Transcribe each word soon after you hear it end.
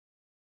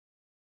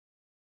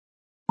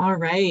All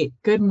right.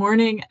 Good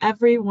morning,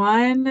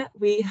 everyone.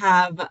 We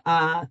have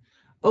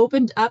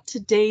opened up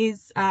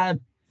today's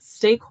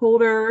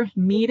stakeholder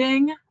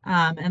meeting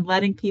and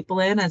letting people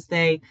in as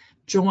they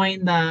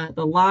join the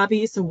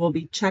lobby. So we'll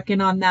be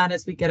checking on that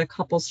as we get a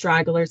couple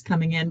stragglers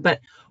coming in. But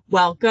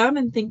welcome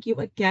and thank you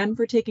again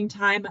for taking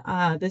time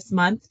this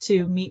month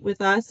to meet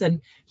with us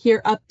and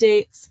hear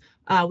updates.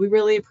 We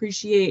really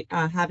appreciate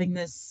having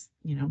this,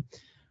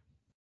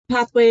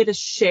 pathway to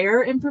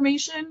share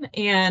information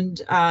and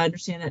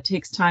understand that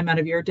takes time out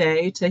of your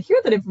day to hear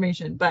that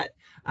information, but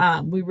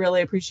we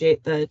really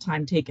appreciate the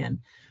time taken.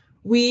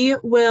 We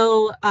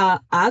will,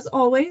 as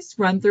always,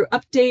 run through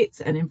updates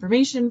and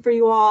information for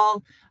you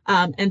all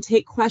and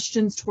take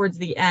questions towards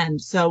the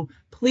end. So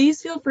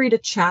please feel free to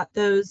chat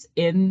those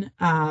in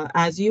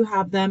as you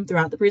have them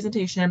throughout the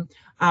presentation.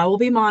 I will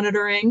be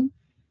monitoring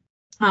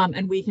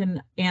and we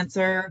can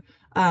answer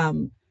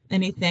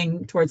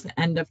anything towards the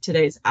end of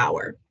today's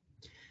hour.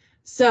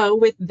 So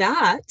with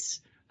that,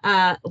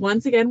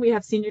 once again, we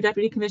have Senior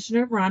Deputy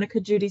Commissioner Veronica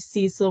Judy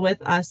Cecil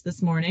with us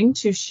this morning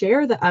to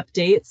share the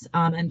updates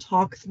and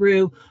talk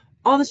through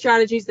all the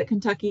strategies that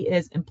Kentucky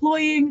is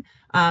employing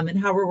and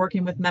how we're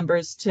working with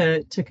members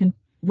to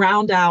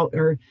round out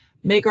or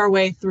make our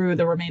way through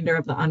the remainder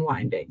of the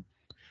unwinding.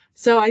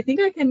 So I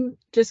think I can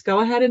just go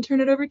ahead and turn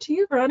it over to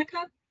you,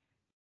 Veronica.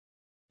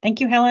 Thank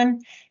you,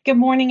 Helen. Good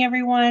morning,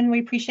 everyone.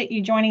 We appreciate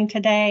you joining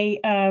today.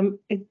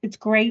 It's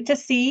great to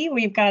see.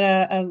 We've got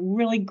a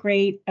really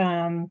great,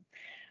 participant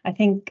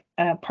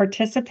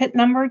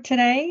number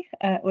today.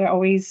 We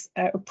always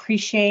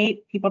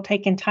appreciate people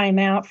taking time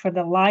out for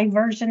the live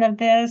version of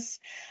this.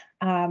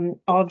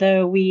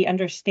 Although we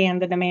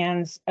understand the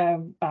demands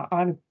of,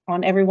 on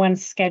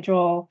everyone's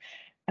schedule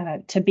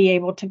to be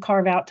able to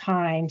carve out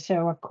time.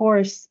 So, of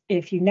course,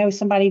 if you know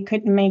somebody who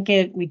couldn't make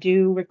it, we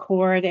do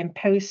record and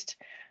post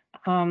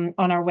on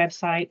our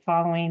website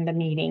following the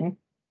meeting.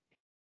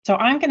 So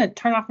I'm going to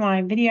turn off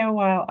my video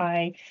while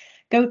I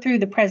go through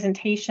the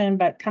presentation,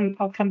 but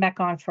I'll come back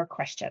on for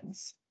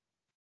questions.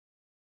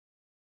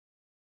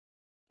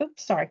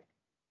 Oops, sorry,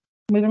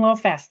 moving a little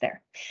fast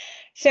there.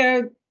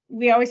 So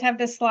we always have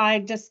this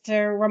slide just to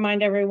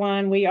remind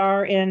everyone we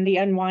are in the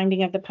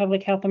unwinding of the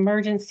public health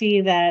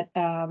emergency that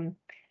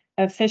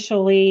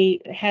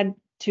officially had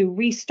to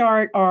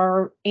restart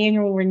our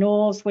annual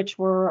renewals, which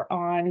were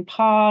on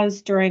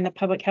pause during the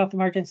public health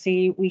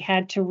emergency. We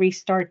had to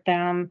restart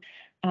them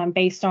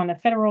based on a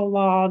federal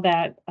law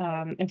that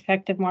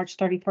effective March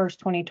 31st,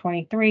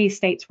 2023,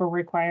 states were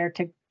required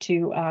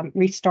to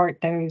restart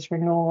those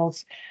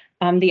renewals.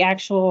 The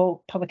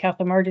actual public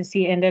health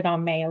emergency ended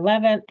on May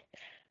 11th,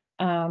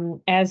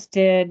 as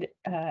did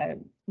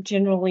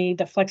generally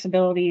the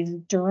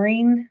flexibilities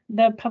during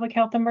the public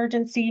health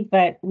emergency,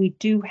 but we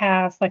do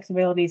have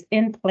flexibilities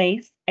in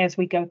place as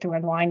we go through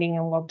unwinding,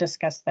 and we'll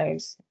discuss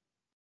those.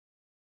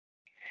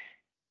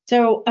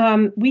 So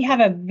we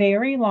have a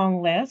very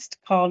long list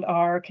called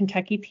our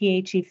Kentucky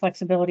PHE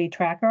Flexibility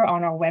Tracker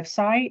on our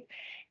website.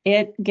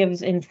 It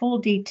gives in full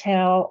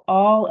detail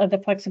all of the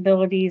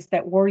flexibilities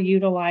that we're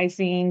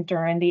utilizing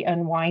during the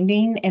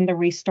unwinding and the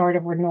restart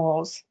of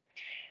renewals.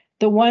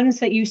 The ones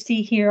that you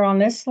see here on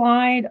this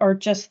slide are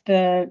just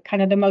the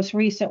kind of the most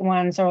recent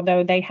ones,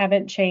 although they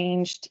haven't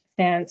changed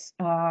since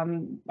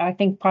I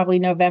think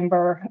probably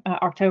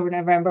October,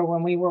 November,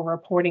 when we were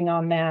reporting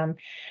on them.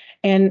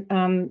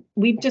 And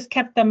we've just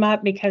kept them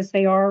up because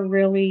they are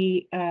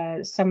really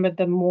some of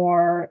the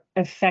more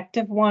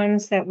effective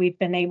ones that we've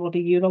been able to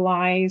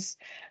utilize.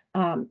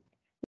 The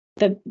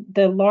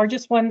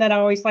largest one that I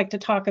always like to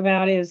talk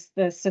about is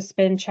the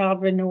suspend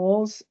child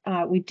renewals.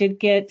 We did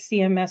get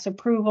CMS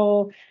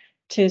approval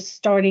to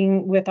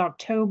starting with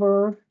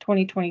October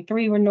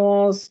 2023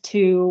 renewals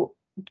to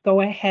go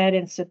ahead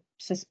and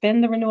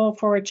suspend the renewal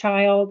for a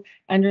child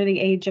under the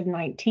age of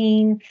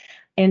 19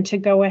 and to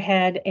go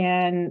ahead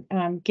and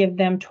give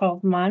them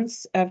 12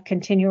 months of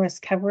continuous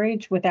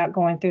coverage without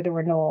going through the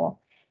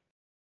renewal.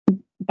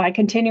 By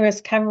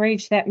continuous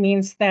coverage, that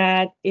means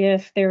that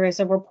if there is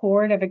a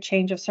report of a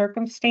change of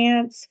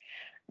circumstance,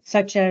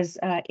 such as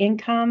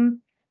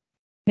income,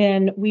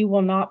 then we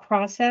will not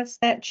process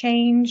that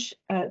change.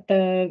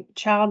 The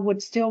child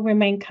would still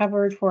remain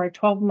covered for a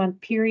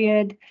 12-month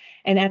period.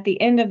 And at the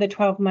end of the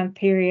 12-month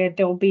period,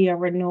 there'll be a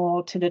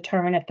renewal to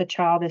determine if the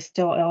child is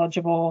still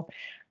eligible.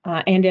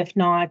 And if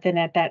not, then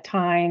at that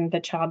time, the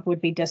child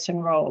would be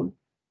disenrolled.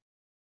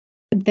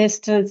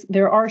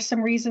 There are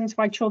some reasons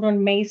why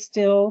children may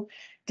still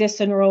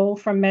disenroll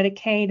from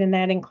Medicaid, and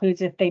that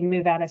includes if they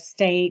move out of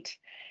state,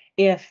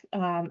 if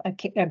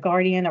a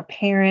guardian or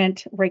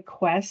parent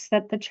requests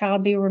that the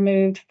child be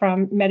removed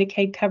from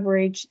Medicaid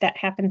coverage. That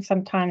happens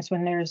sometimes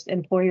when there's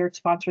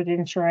employer-sponsored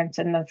insurance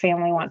and the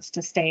family wants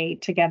to stay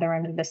together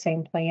under the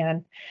same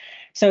plan.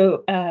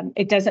 So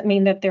it doesn't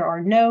mean that there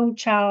are no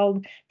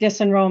child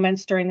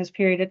disenrollments during this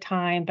period of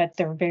time, but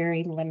they're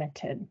very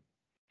limited.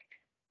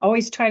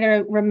 Always try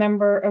to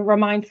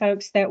remind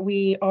folks that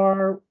we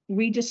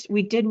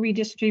did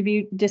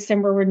redistribute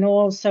December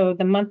renewals. So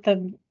the month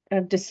of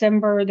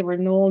December, the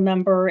renewal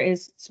number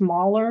is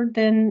smaller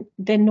than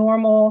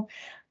normal.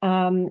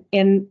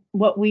 And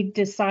what we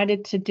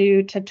decided to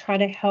do to try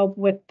to help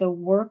with the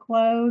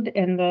workload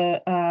and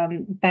the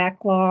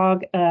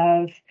backlog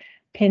of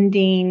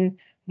pending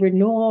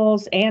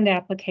renewals and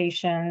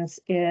applications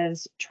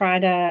is try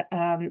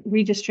to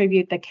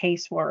redistribute the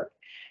casework.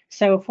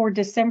 So for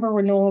December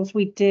renewals,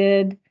 we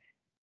did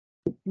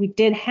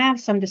have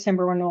some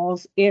December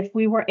renewals. If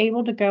we were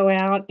able to go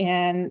out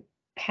and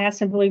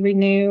passively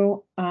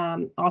renew,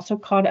 also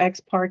called ex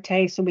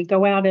parte, so we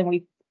go out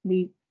and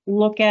we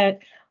look at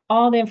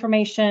all the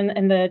information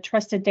and the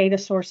trusted data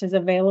sources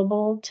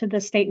available to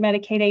the state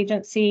Medicaid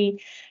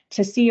agency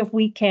to see if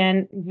we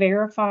can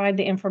verify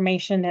the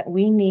information that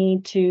we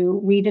need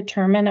to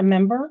redetermine a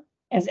member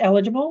as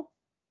eligible.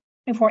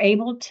 If we're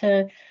able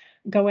to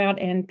go out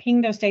and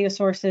ping those data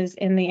sources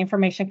and the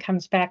information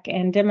comes back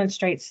and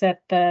demonstrates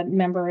that the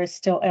member is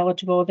still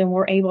eligible, then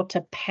we're able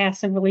to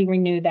passively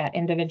renew that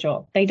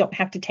individual. They don't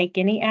have to take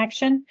any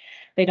action.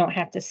 They don't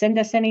have to send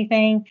us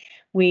anything.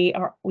 We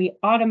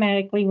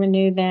automatically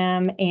renew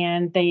them,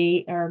 and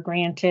they are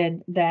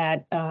granted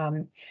that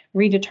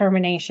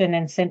redetermination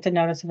and sent a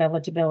notice of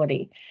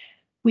eligibility.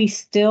 We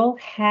still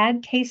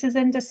had cases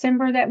in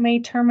December that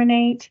may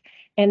terminate,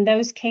 and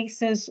those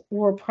cases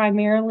were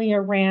primarily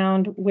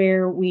around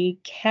where we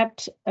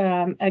kept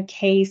a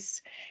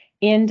case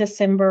in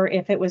December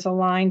if it was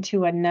aligned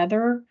to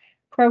another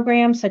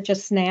program such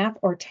as SNAP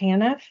or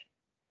TANF.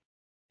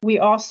 We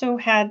also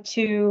had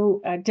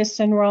to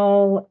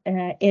disenroll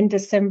in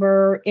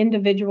December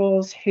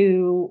individuals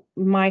who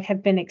might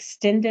have been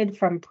extended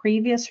from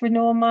previous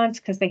renewal months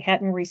because they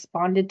hadn't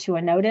responded to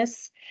a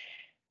notice.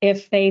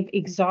 If they've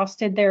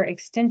exhausted their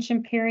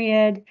extension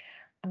period,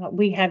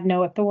 we had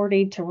no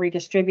authority to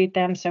redistribute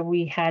them, so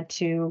we had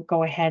to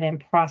go ahead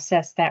and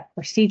process that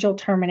procedural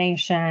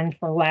termination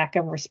for lack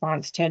of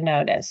response to a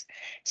notice.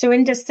 So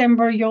in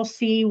December, you'll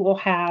see we'll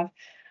have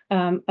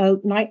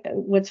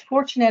what's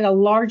fortunate, a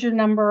larger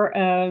number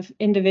of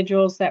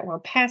individuals that were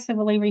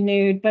passively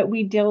renewed, but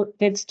we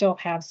did still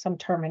have some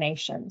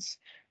terminations.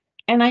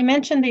 And I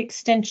mentioned the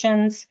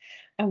extensions.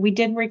 We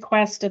did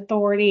request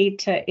authority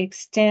to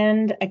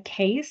extend a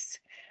case,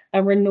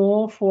 a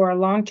renewal for a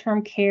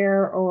long-term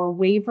care or a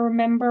waiver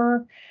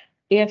member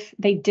if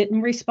they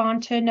didn't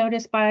respond to a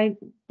notice by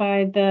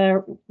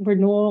the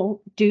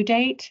renewal due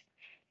date.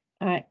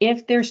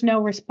 If there's no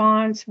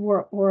response,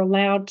 we're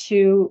allowed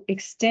to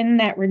extend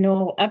that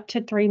renewal up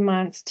to 3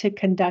 months to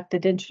conduct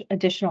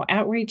additional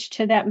outreach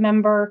to that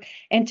member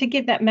and to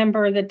give that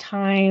member the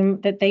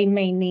time that they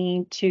may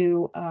need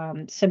to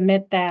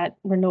submit that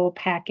renewal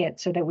packet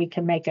so that we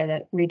can make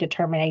a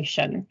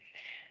redetermination.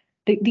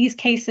 These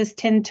cases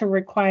tend to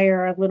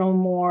require a little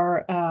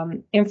more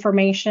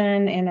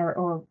information and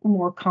or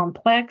more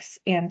complex,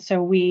 and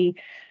so we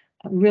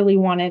really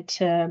wanted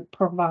to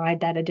provide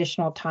that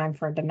additional time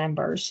for the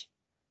members.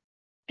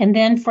 And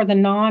then for the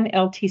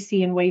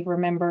non-LTC and waiver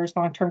members,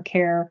 long-term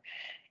care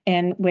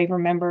and waiver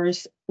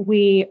members,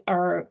 we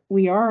are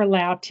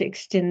allowed to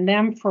extend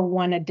them for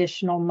 1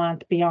 additional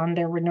month beyond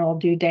their renewal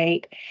due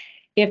date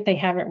if they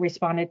haven't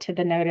responded to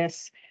the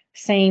notice.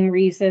 Same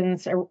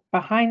reasons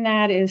behind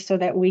that is so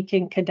that we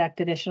can conduct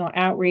additional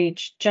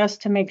outreach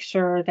just to make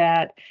sure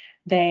that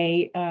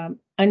they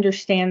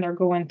understand they're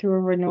going through a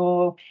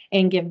renewal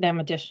and give them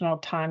additional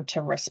time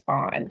to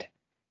respond.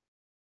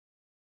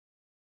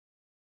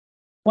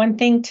 One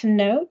thing to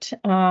note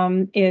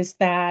is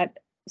that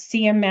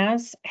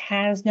CMS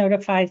has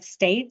notified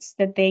states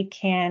that they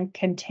can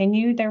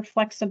continue their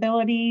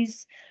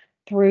flexibilities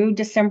through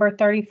December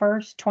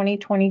 31st,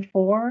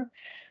 2024.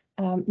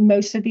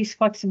 Most of these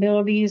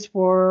flexibilities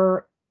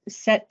were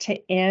set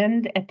to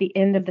end at the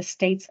end of the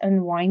state's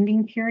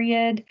unwinding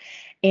period.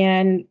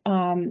 And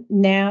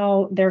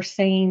now they're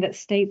saying that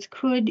states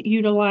could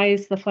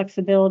utilize the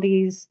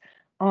flexibilities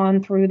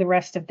on through the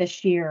rest of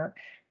this year.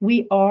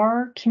 We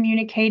are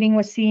communicating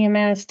with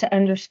CMS to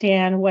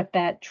understand what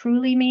that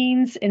truly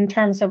means in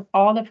terms of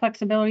all the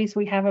flexibilities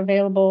we have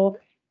available.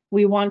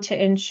 We want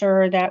to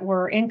ensure that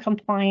we're in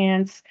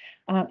compliance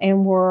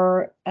and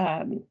we're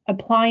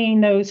applying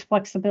those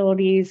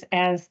flexibilities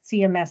as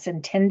CMS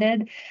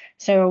intended.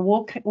 So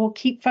we'll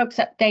keep folks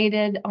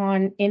updated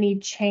on any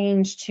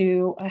change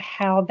to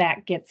how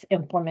that gets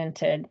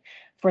implemented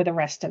for the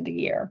rest of the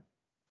year.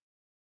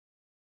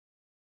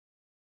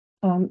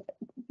 A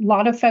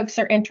lot of folks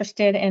are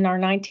interested in our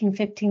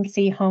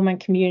 1915C home and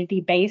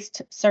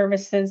community-based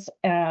services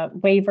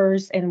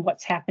waivers and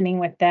what's happening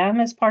with them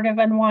as part of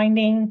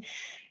unwinding.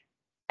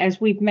 As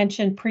we've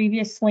mentioned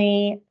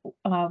previously,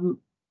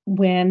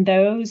 when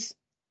those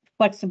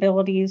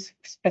flexibilities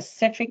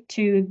specific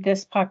to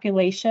this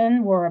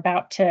population were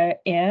about to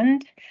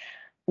end,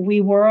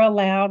 we were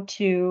allowed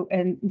to,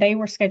 and they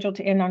were scheduled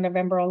to end on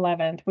November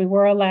 11th, we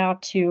were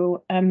allowed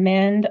to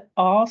amend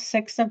all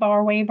 6 of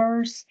our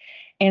waivers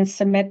and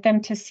submit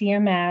them to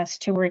CMS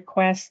to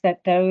request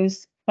that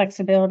those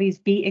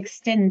flexibilities be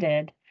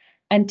extended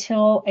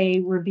until a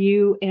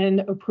review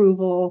and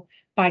approval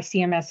by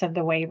CMS of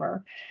the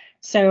waiver.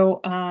 So,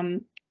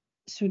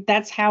 so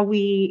that's how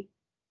we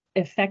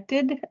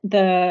affected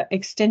the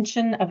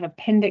extension of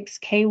Appendix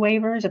K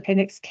waivers.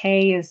 Appendix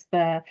K is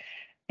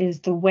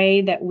the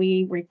way that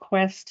we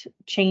request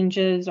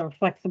changes or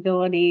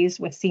flexibilities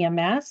with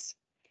CMS.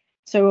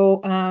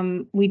 So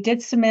we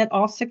did submit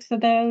all 6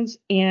 of those,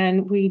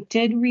 and we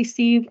did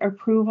receive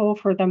approval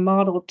for the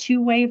Model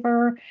 2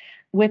 waiver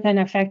with an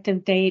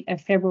effective date of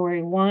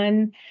February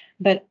 1,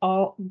 but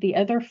all the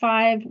other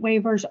 5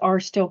 waivers are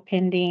still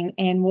pending,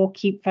 and we'll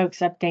keep folks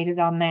updated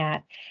on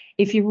that.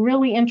 If you're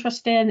really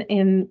interested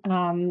in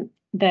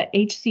the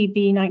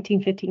HCB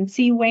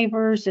 1915C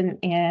waivers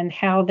and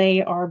how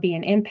they are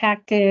being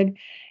impacted,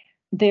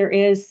 there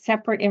is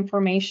separate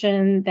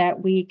information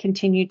that we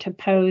continue to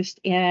post,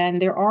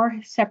 and there are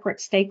separate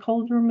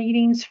stakeholder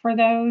meetings for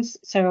those.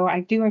 So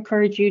I do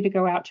encourage you to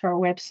go out to our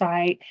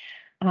website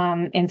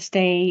and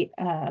stay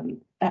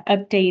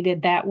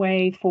updated that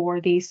way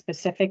for these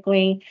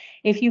specifically.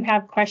 If you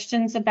have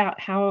questions about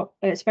how,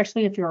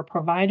 especially if you're a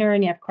provider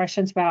and you have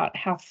questions about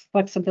how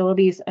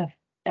flexibilities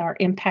are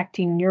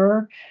impacting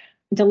your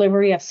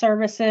delivery of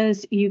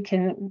services, you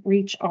can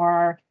reach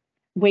our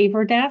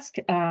waiver desk.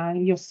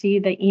 You'll see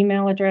the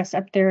email address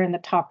up there in the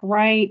top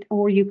right,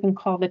 or you can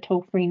call the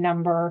toll-free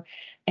number,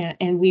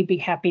 and we'd be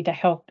happy to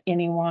help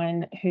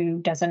anyone who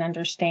doesn't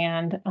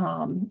understand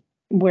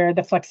where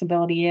the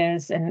flexibility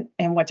is and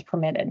what's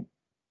permitted.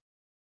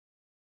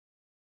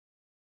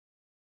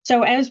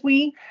 So as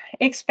we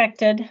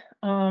expected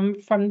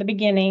from the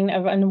beginning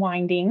of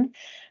unwinding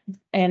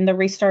and the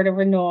restart of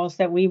renewals,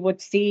 that we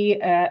would see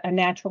a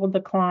natural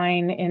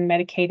decline in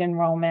Medicaid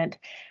enrollment.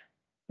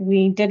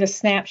 We did a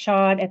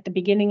snapshot at the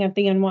beginning of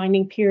the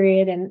unwinding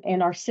period,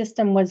 and our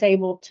system was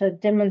able to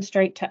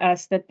demonstrate to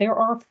us that there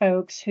are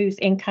folks whose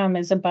income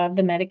is above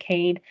the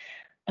Medicaid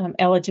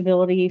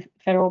eligibility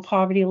federal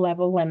poverty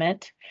level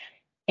limit,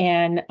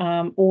 and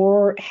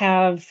or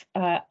have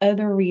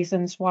other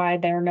reasons why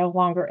they're no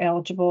longer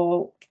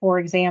eligible. For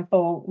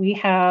example, we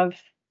have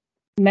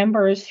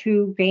members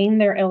who gain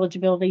their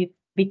eligibility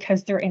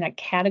because they're in a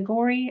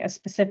category, a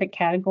specific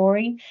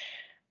category.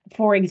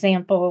 For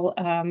example,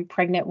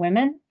 pregnant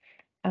women.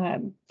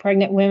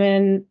 Pregnant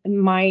women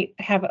might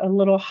have a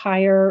little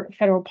higher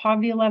federal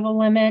poverty level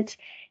limit,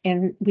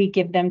 and we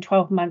give them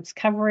 12 months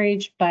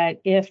coverage.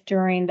 But if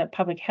during the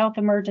public health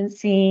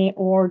emergency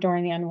or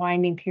during the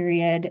unwinding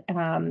period,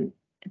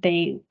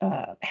 they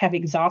have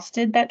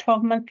exhausted that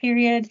 12-month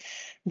period,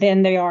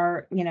 then they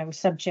are,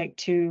 subject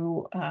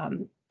to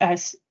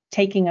us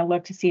taking a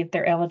look to see if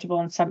they're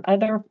eligible in some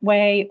other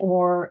way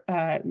or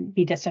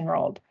be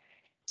disenrolled.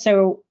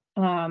 So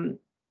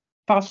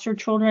foster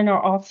children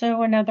are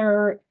also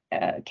another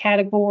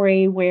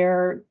category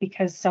where,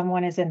 because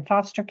someone is in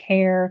foster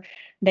care,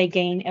 they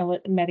gain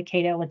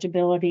Medicaid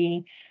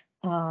eligibility.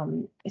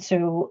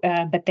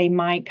 But they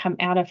might come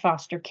out of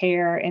foster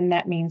care, and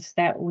that means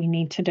that we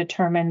need to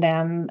determine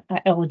them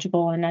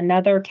eligible in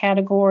another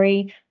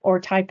category or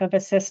type of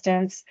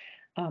assistance,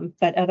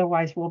 but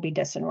otherwise will be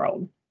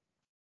disenrolled.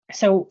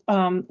 So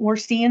we're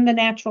seeing the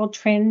natural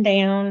trend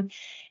down,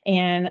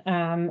 and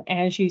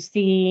as you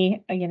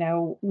see,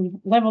 we've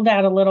leveled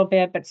out a little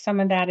bit, but some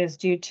of that is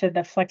due to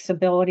the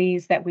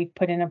flexibilities that we've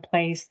put into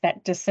place.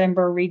 That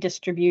December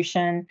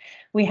redistribution,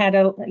 we had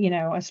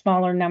a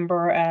smaller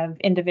number of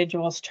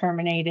individuals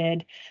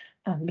terminated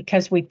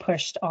because we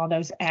pushed all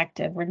those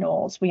active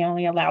renewals. We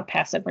only allow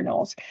passive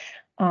renewals.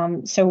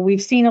 So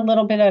we've seen a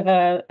little bit of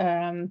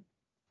a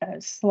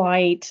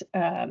slight,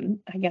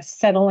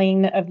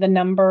 settling of the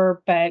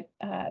number, but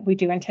we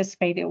do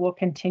anticipate it will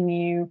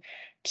continue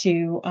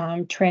to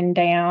trend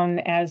down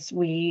as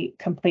we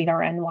complete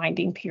our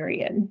unwinding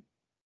period.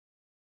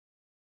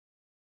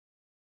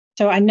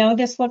 So I know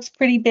this looks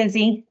pretty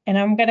busy, and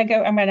I'm going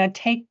to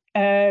take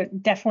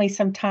definitely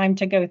some time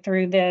to go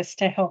through this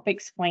to help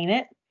explain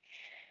it.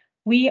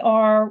 We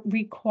are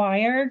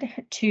required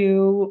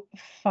to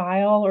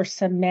file or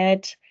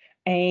submit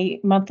a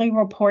monthly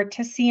report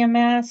to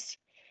CMS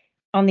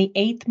on the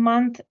 8th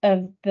month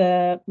of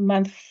the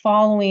month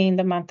following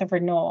the month of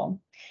renewal.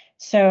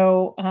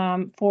 So,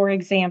 for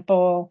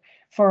example,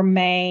 for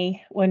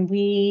May, when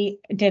we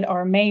did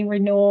our May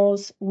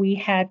renewals, we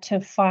had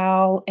to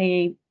file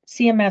a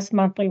CMS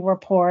monthly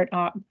report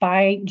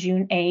by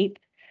June 8th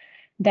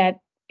that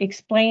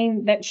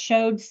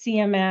showed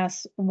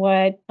CMS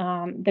what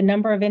the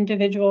number of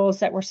individuals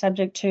that were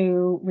subject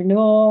to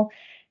renewal,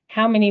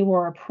 how many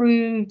were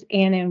approved,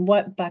 and in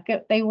what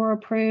bucket they were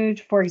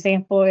approved. For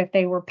example, if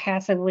they were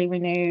passively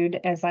renewed,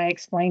 as I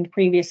explained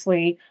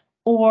previously,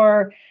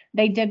 or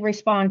they did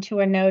respond to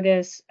a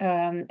notice,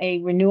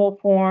 a renewal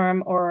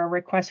form, or a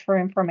request for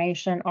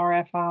information,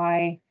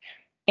 RFI,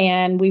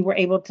 and we were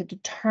able to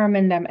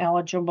determine them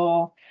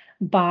eligible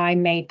by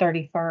May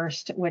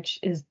 31st, which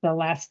is the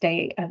last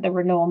day of the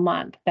renewal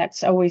month.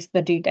 That's always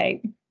the due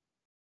date.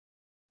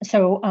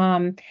 So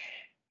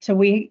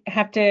we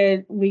have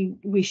to,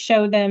 we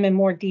show them in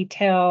more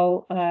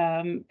detail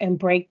and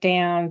break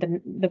down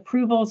the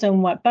approvals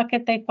and what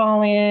bucket they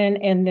fall in,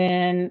 and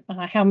then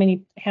how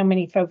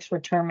many folks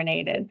were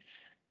terminated.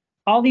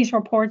 all these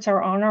reports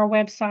are on our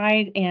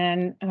website,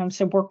 and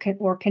so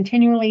we're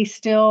continually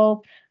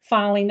still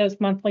filing those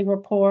monthly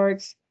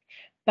reports.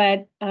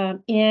 But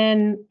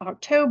in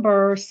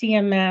October,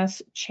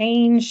 CMS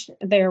changed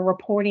their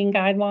reporting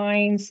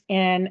guidelines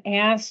and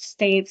asked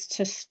states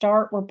to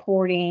start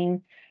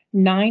reporting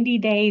 90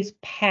 days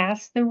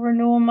past the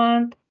renewal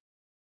month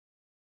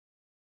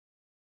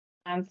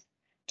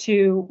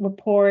to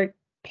report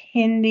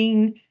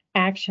pending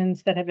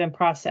actions that have been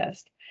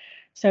processed.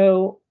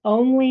 So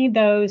only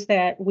those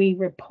that we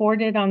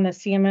reported on the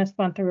CMS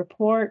monthly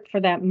report for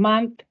that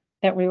month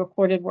that we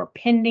reported were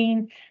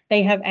pending.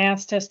 They have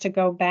asked us to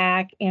go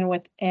back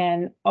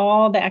and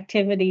all the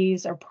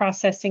activities or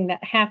processing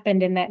that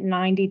happened in that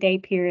 90-day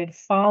period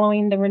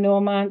following the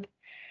renewal month,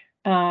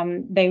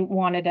 they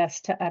wanted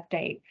us to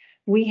update.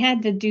 We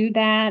had to do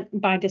that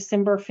by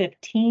December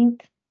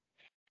 15th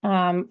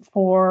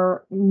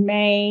for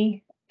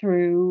May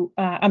through,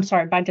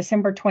 by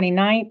December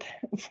 29th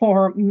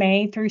for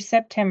May through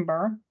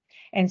September.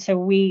 And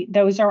so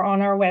those are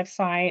on our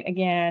website.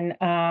 Again,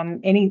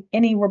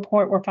 any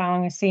report we're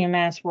filing with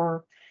CMS,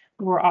 we're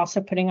also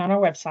putting on our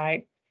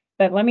website.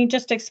 But let me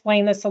just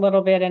explain this a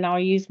little bit, and I'll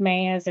use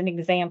May as an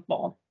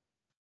example.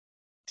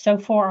 So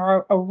for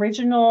our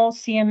original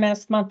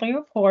CMS monthly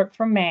report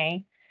for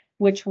May,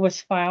 which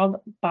was filed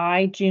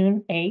by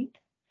June 8th,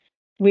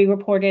 we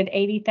reported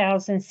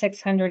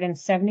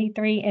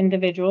 80,673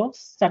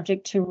 individuals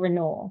subject to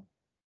renewal.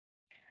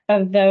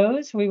 Of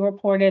those, we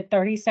reported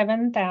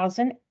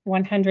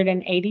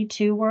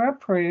 37,182 were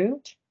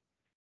approved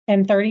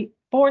and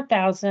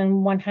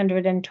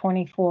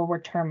 34,124 were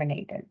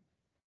terminated.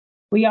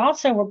 We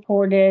also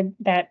reported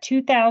that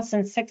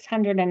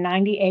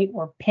 2,698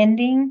 were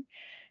pending.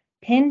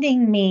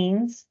 Pending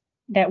means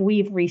that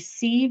we've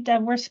received a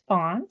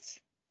response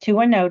to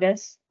a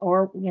notice,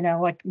 or,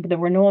 like the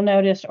renewal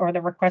notice or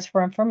the request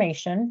for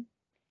information,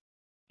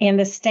 and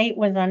the state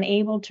was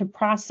unable to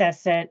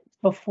process it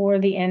before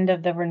the end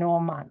of the renewal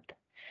month.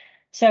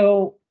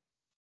 So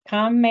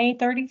come May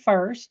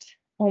 31st,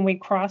 when we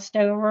crossed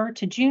over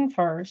to June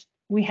 1st,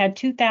 we had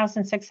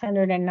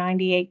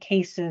 2,698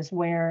 cases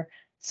where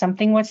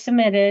something was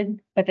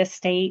submitted, but the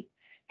state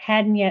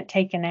hadn't yet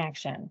taken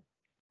action.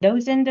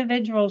 Those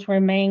individuals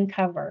remain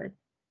covered.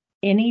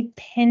 Any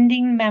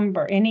pending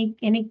member, any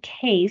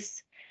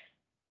case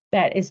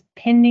that is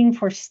pending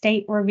for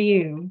state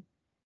review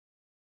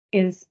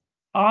is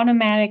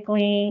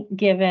automatically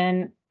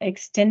given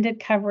extended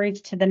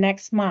coverage to the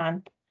next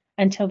month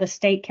until the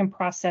state can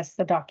process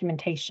the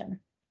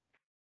documentation.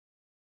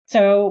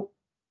 So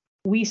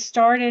we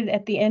started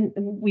at the end,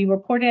 we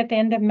reported at the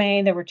end of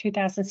May, there were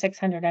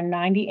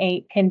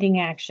 2,698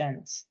 pending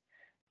actions.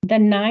 The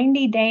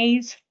 90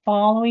 days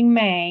following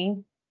May,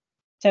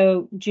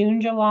 so June,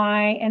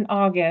 July, and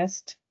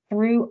August,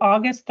 through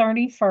August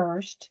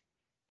 31st,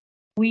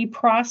 we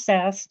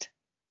processed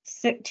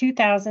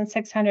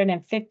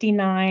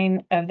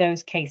 2,659 of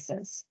those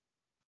cases.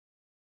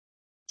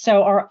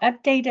 So our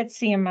updated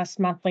CMS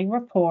monthly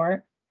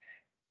report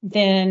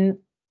then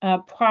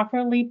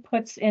properly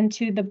puts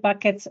into the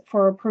buckets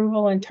for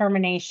approval and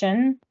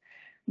termination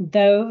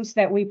those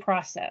that we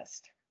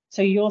processed.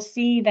 So you'll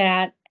see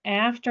that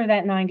after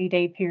that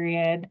 90-day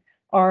period,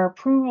 our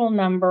approval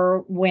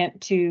number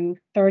went to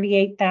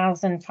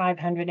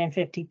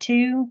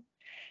 38,552,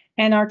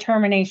 and our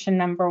termination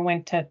number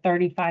went to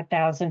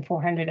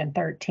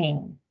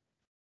 35,413.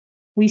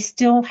 We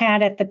still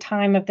had, at the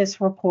time of this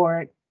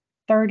report,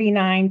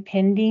 39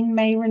 pending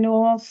May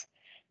renewals.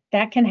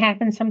 That can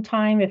happen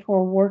sometime if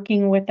we're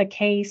working with a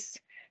case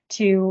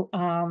to,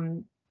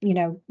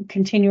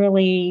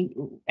 continually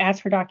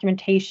ask for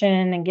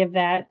documentation and give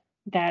that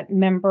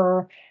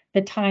member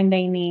the time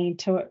they need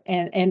to,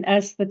 and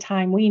us the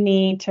time we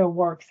need to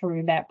work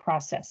through that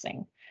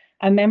processing.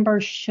 A member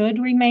should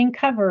remain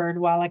covered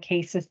while a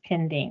case is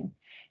pending.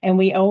 And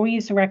we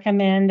always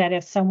recommend that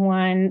if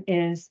someone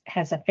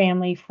has a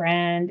family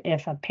friend,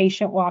 if a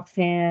patient walks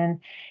in,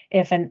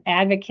 if an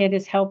advocate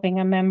is helping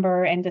a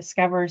member and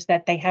discovers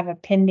that they have a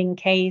pending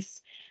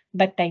case,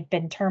 but they've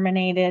been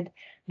terminated,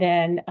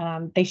 then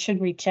they should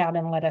reach out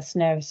and let us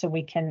know so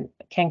we can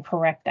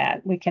correct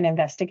that. We can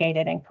investigate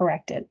it and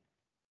correct it.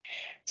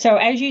 So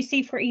as you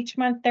see for each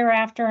month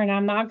thereafter, and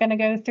I'm not going to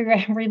go through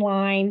every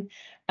line,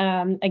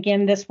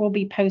 again, this will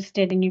be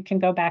posted and you can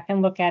go back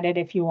and look at it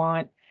if you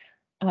want.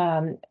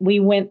 We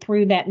went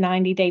through that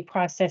 90-day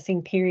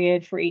processing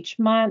period for each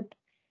month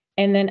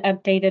and then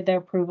updated the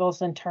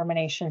approvals and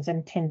terminations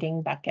and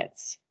pending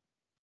buckets.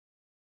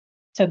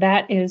 So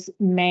that is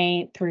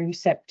May through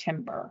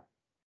September.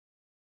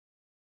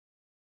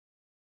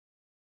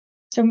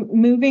 So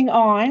moving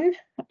on,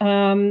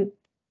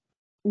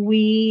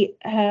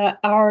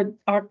 our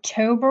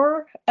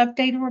October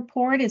updated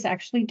report is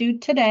actually due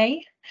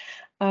today.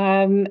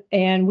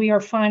 And we are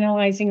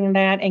finalizing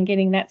that and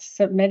getting that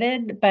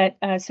submitted. But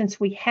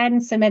since we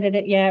hadn't submitted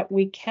it yet,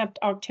 we kept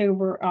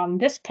October on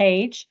this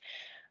page,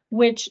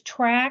 which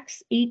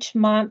tracks each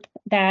month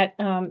that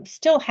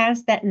still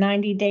has that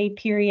 90-day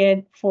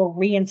period for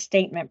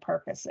reinstatement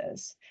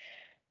purposes.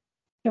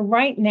 So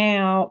right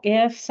now,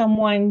 if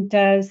someone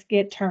does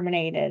get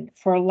terminated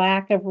for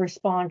lack of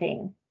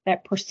responding,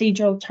 that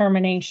procedural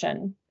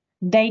termination,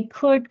 they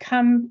could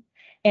come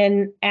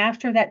and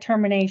after that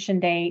termination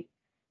date,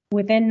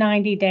 within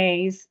 90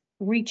 days,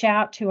 reach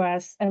out to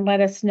us and let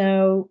us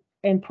know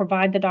and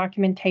provide the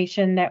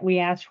documentation that we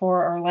asked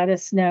for, or let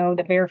us know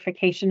the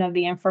verification of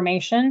the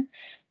information.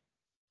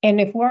 And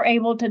if we're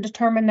able to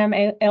determine them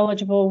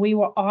eligible, we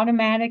will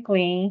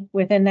automatically,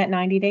 within that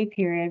 90-day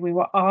period, we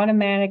will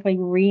automatically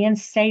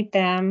reinstate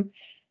them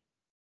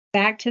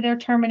back to their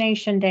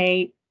termination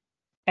date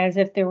as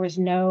if there was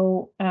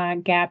no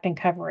gap in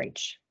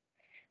coverage.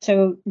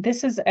 So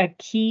this is a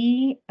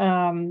key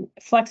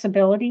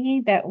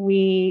flexibility that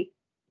we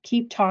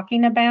keep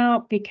talking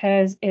about,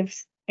 because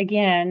if,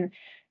 again,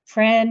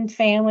 friend,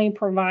 family,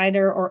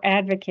 provider, or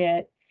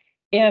advocate,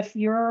 if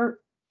you're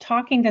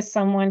talking to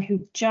someone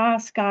who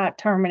just got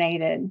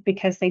terminated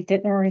because they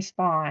didn't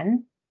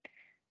respond,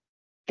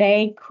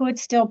 they could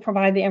still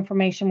provide the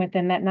information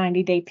within that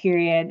 90-day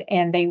period,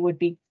 and they would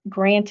be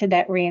granted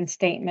that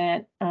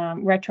reinstatement,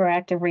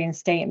 retroactive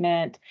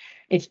reinstatement.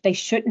 They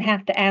shouldn't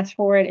have to ask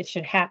for it. It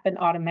should happen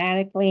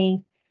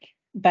automatically.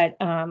 But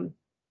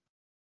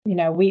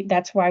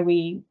that's why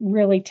we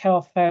really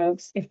tell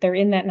folks, if they're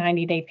in that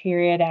 90-day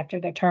period after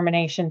their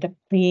termination, to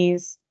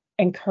please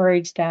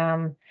encourage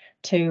them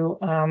to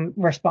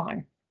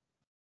respond.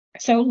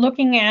 So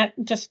looking at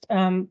just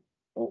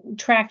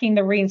tracking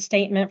the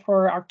reinstatement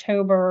for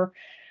October,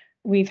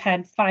 we've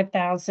had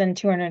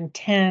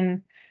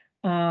 5,210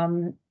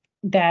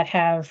 that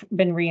have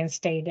been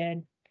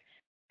reinstated.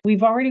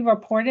 We've already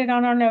reported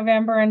on our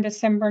November and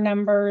December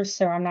numbers,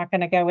 so I'm not going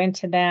to go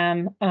into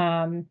them.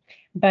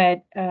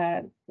 But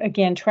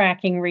again,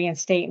 tracking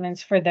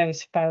reinstatements for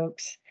those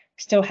folks.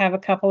 Still have a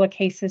couple of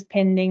cases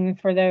pending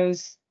for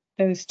those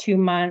 2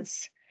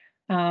 months.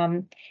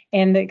 And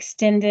the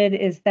extended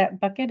is that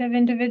bucket of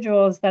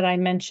individuals that I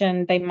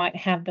mentioned. They might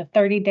have the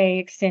 30-day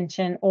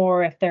extension,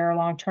 or if they're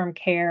long-term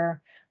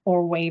care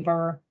or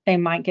waiver, they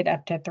might get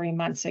up to 3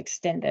 months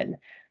extended.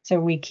 So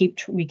we keep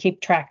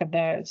track of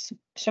those.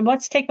 So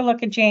let's take a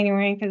look at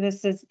January, because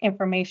this is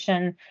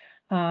information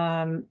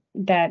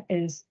that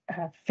is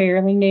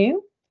fairly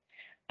new.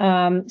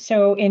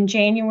 So in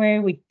January,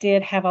 we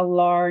did have a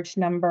large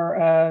number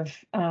of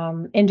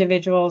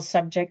individuals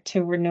subject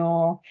to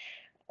renewal,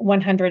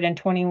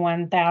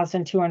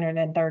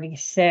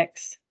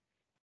 121,236.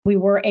 We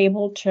were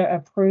able to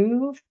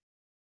approve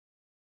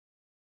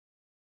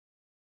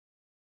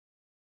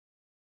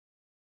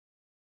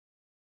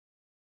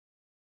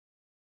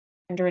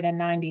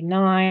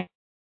 199.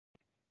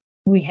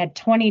 We had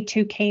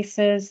 22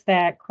 cases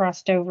that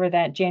crossed over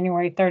that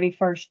January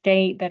 31st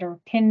date that are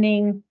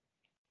pending.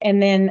 And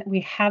then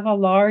we have a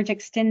large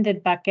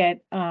extended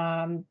bucket.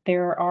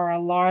 There are a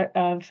lot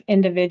of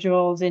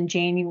individuals in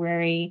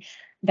January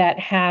that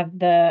have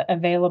the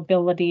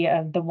availability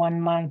of the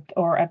 1 month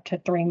or up to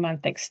 3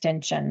 month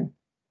extension.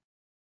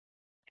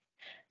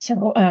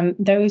 So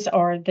those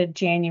are the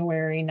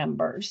January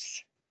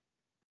numbers.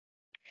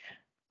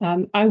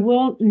 I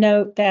will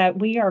note that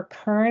we are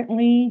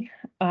currently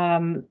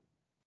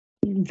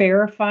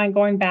verifying,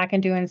 going back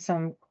and doing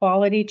some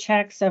quality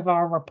checks of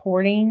our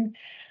reporting.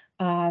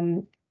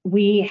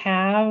 We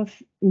have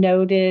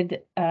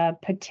noted a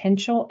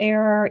potential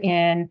error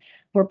in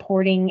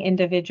reporting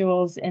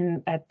individuals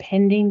in a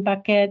pending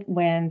bucket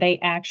when they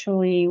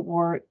actually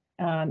were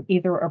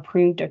either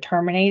approved or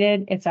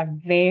terminated. It's a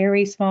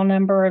very small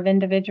number of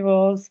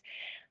individuals,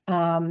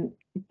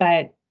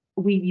 but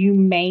you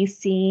may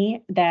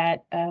see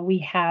that we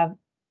have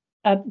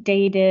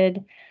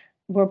updated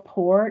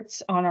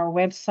reports on our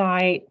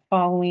website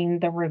following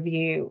the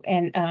review,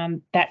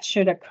 and that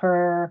should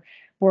occur.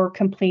 We're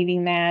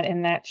completing that,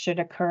 and that should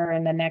occur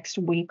in the next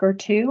week or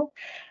two.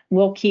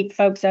 We'll keep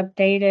folks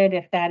updated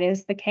if that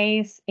is the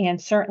case, and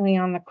certainly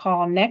on the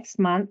call next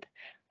month,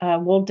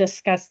 we'll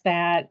discuss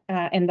that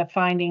and the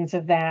findings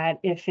of that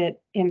if it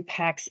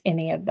impacts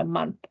any of the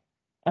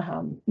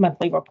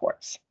monthly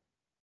reports.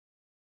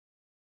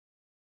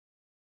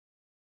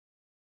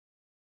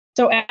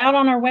 So out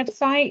on our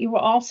website, you will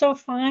also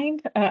find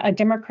a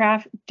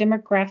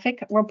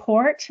demographic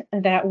report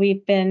that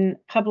we've been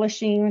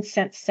publishing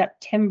since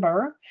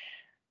September.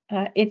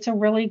 It's a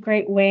really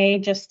great way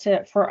just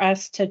for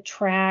us to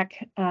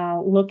track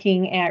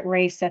looking at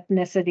race,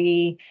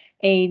 ethnicity,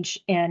 age,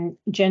 and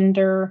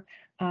gender.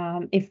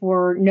 If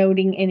we're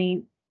noting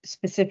any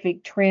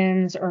specific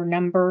trends or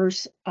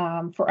numbers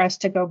for us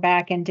to go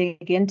back and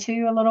dig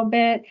into a little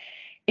bit.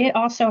 It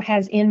also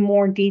has in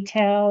more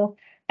detail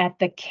at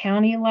the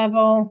county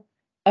level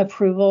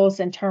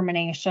approvals and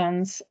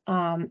terminations,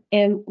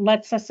 and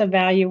lets us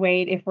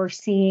evaluate if we're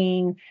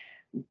seeing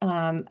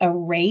a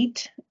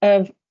rate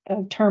of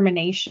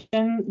termination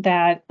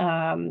that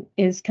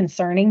is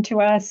concerning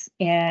to us,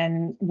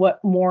 and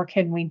what more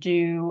can we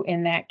do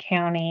in that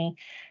county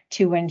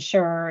to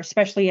ensure,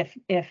 especially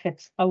if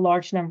it's a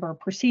large number of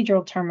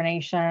procedural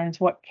terminations,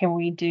 what can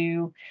we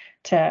do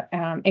to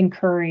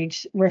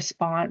encourage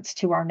response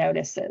to our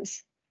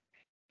notices?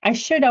 I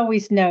should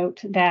always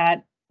note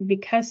that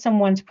because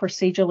someone's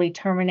procedurally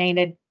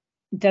terminated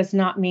does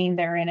not mean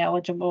they're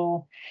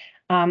ineligible,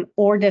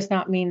 or does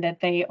not mean that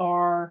they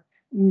are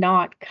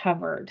not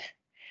covered.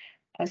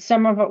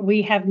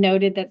 We have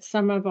noted that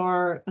some of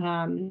our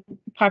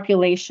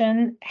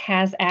population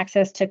has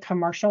access to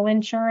commercial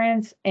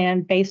insurance,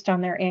 and based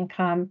on their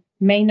income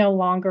may no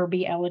longer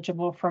be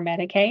eligible for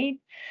Medicaid.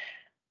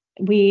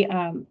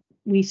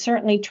 We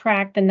certainly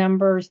track the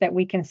numbers that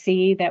we can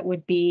see that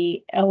would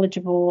be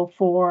eligible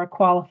for a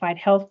qualified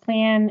health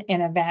plan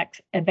and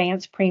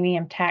advanced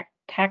premium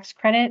tax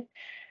credit.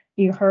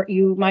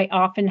 You might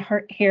often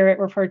hear it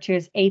referred to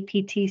as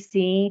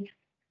APTC,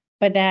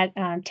 but that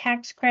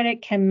tax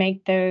credit can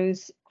make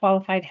those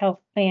qualified health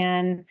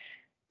plan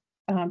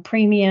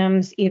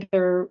premiums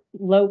either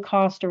low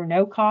cost or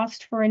no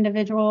cost for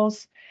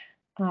individuals.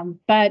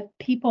 But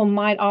people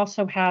might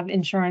also have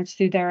insurance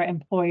through their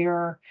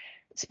employer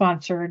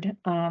sponsored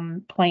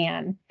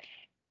plan.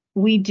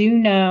 We do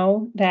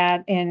know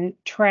that in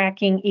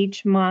tracking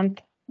each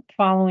month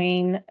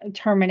following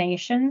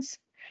terminations,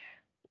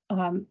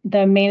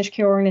 the managed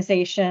care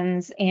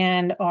organizations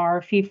and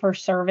our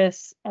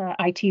fee-for-service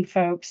IT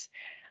folks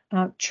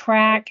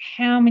track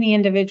how many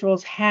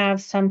individuals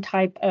have some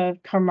type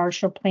of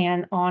commercial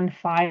plan on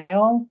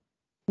file.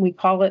 We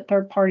call it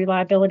third-party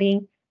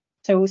liability.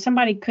 So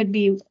somebody could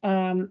be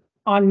on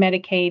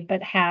Medicaid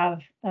but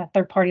have a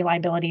third-party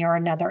liability or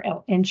another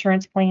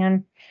insurance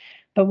plan.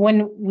 But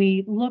when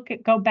we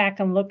go back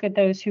and look at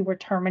those who were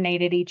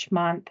terminated each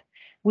month,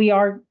 we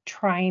are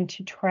trying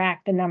to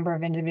track the number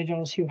of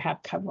individuals who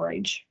have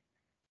coverage.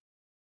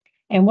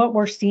 And what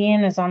we're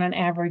seeing is on an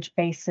average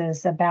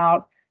basis,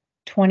 about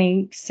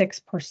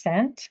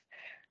 26%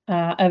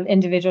 of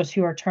individuals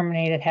who are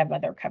terminated have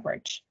other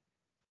coverage.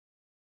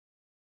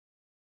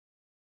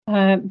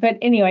 But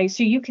anyway,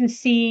 so you can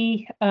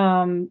see,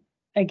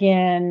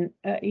 again,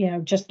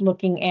 just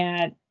looking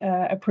at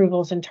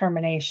approvals and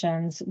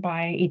terminations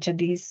by each of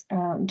these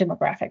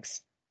demographics.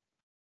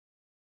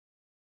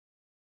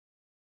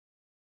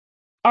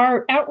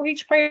 Our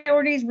outreach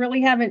priorities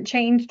really haven't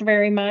changed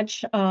very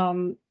much.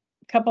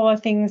 Couple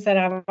of things that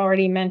I've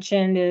already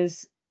mentioned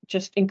is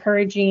just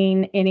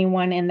encouraging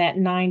anyone in that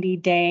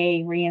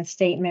 90-day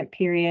reinstatement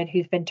period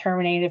who's been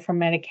terminated from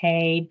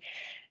Medicaid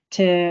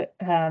to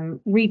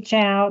reach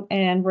out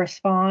and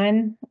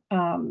respond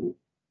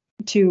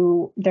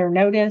to their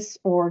notice,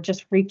 or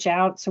just reach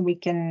out so we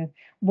can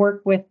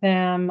work with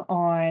them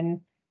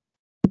on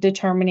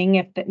determining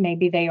if that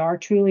maybe they are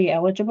truly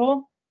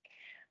eligible.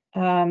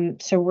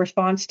 So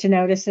response to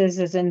notices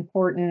is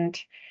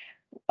important.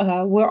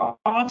 We're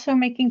also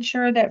making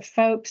sure that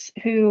folks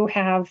who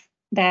have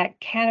that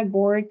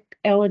category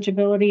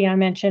eligibility I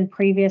mentioned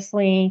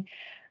previously,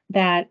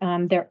 that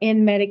they're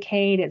in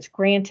Medicaid, it's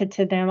granted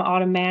to them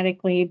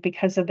automatically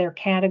because of their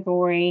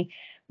category.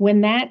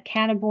 When that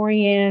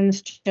category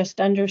ends, just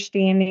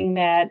understanding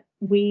that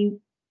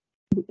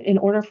in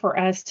order for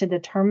us to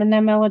determine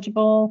them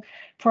eligible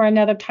for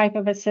another type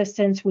of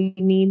assistance, we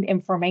need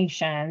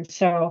information.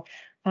 So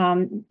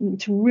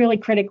it's really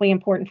critically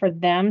important for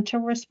them to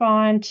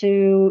respond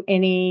to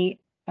any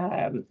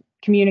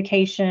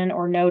communication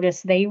or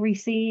notice they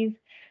receive,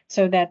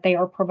 so that they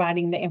are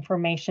providing the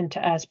information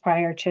to us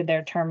prior to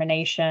their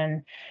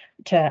termination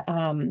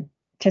to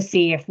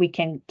see if we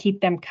can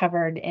keep them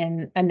covered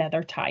in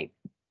another type.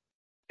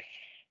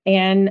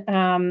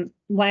 And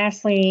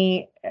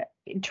lastly,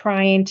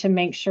 trying to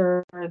make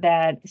sure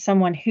that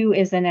someone who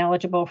is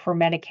ineligible for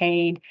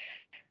Medicaid,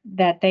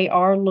 that they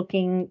are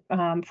looking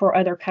for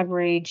other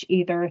coverage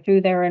either through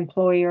their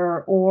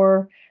employer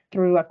or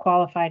through a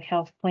qualified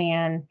health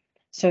plan,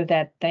 so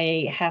that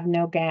they have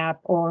no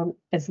gap or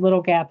as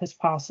little gap as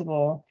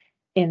possible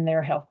in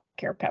their health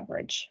care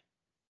coverage.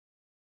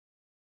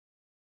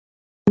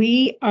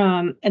 We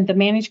and the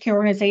managed care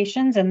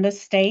organizations in the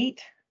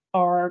state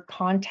are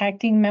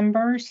contacting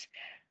members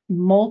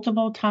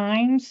multiple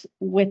times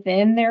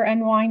within their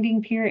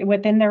unwinding period,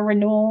 within their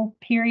renewal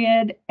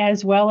period,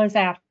 as well as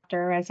after.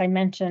 As I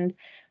mentioned,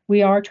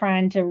 we are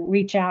trying to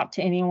reach out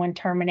to anyone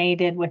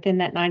terminated within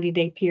that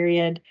 90-day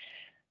period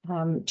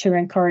to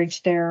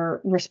encourage their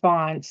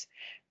response.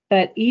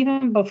 But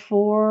even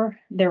before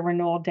their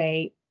renewal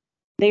date,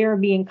 they are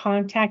being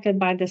contacted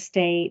by the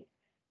state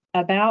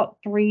about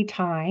 3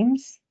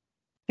 times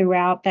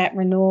throughout that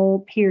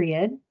renewal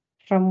period,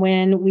 from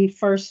when we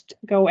first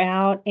go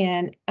out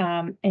and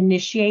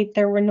initiate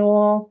their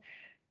renewal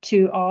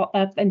to all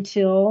up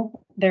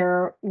until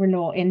their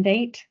renewal end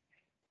date,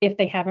 if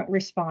they haven't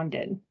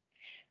responded.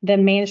 The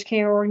managed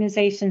care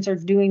organizations are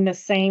doing the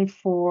same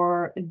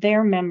for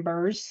their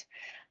members.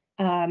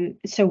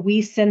 So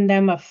we send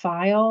them a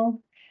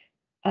file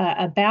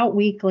about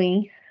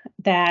weekly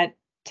that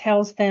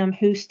tells them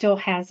who still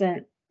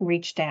hasn't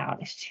reached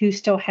out, who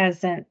still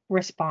hasn't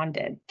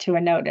responded to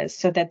a notice,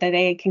 so that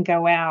they can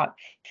go out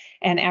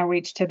and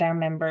outreach to their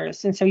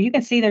members. And so you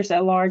can see there's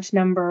a large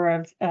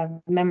number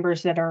of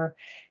members that are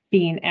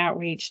being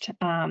outreached,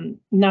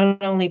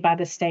 not only by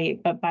the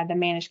state, but by the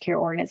managed care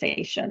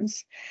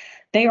organizations.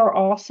 They are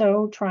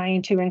also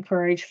trying to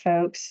encourage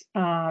folks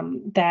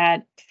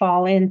that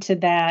fall into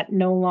that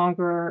no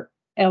longer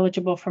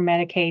eligible for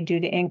Medicaid due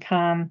to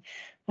income,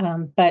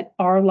 but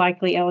are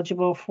likely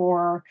eligible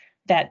for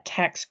that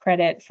tax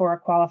credit for a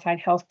qualified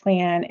health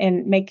plan,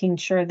 and making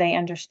sure they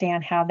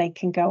understand how they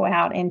can go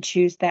out and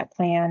choose that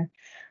plan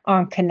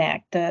on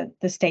Connect, the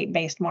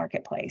state-based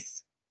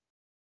marketplace.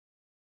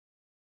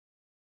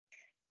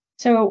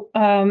 So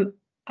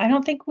I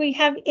don't think we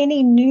have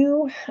any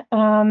new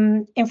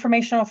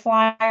informational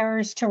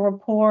flyers to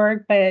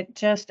report, but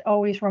just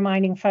always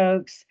reminding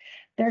folks,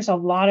 there's a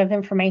lot of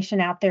information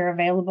out there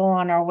available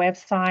on our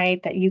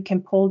website that you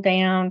can pull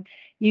down.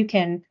 You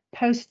can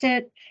post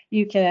it,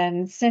 you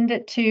can send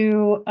it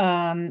to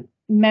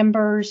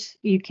members,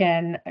 you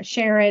can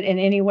share it in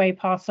any way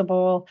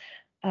possible.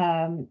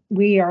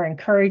 We are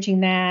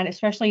encouraging that,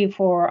 especially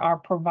for our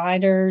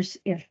providers.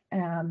 If,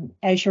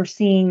 as you're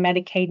seeing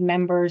Medicaid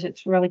members,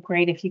 it's really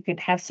great if you could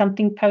have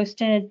something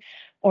posted,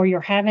 or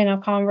you're having a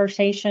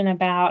conversation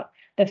about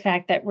the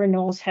fact that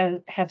renewals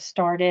have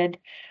started.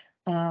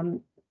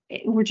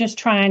 We're just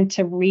trying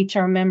to reach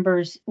our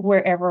members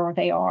wherever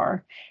they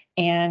are.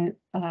 And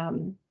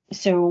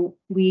so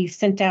we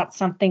sent out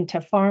something to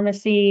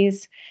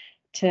pharmacies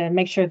to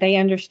make sure they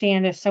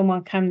understand if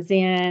someone comes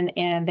in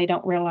and they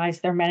don't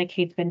realize their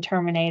Medicaid's been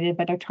terminated,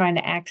 but are trying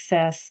to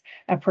access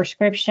a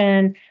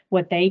prescription,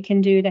 what they can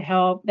do to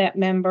help that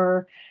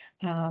member.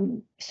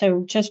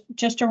 So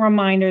just a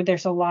reminder,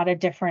 there's a lot of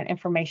different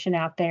information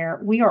out there.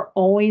 We are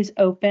always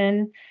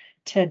open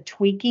to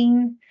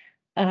tweaking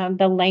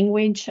the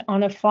language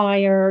on a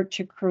flyer,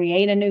 to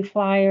create a new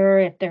flyer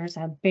if there's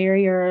a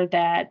barrier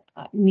that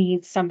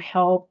needs some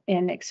help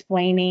in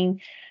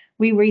explaining.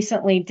 We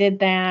recently did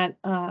that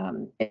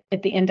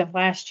at the end of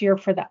last year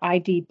for the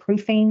ID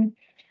proofing.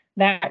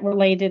 That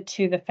related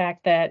to the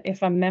fact that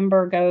if a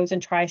member goes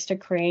and tries to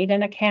create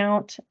an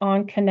account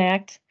on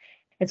Connect,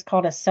 it's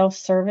called a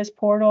self-service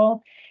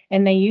portal,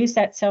 and they use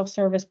that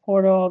self-service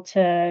portal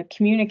to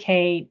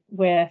communicate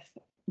with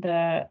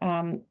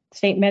the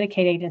state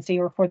Medicaid agency,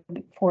 or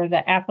for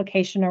the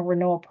application or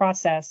renewal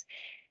process.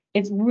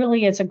 It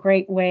really is a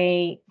great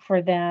way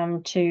for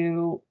them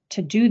to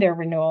do their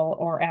renewal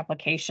or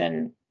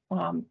application,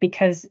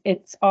 because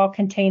it's all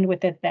contained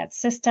within that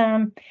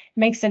system.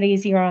 Makes it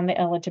easier on the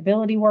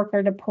eligibility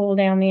worker to pull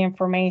down the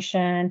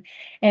information,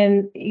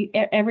 and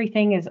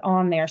everything is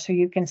on there so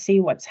you can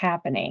see what's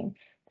happening.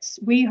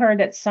 We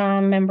heard that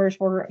some members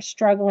were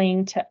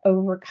struggling to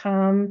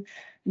overcome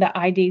the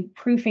ID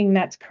proofing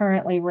that's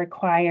currently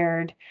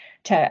required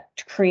to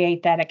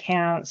create that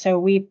account. So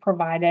we've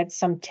provided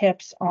some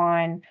tips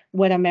on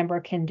what a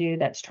member can do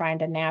that's trying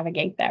to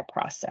navigate that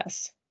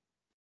process.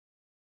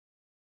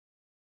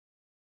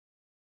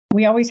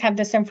 We always have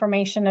this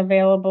information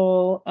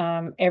available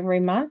every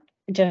month,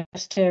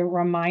 just to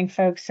remind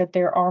folks that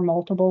there are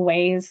multiple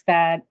ways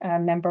that a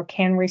member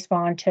can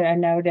respond to a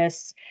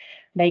notice.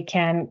 They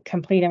can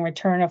complete and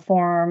return a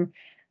form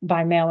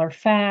by mail or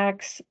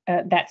fax.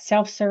 That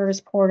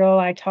self-service portal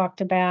I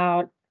talked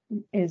about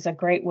is a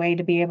great way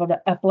to be able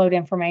to upload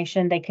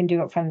information. They can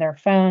do it from their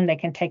phone. They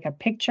can take a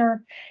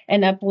picture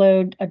and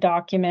upload a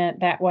document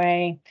that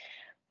way.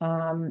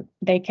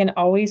 They can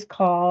always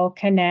call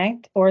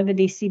Connect or the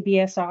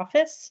DCBS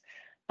office.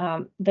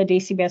 The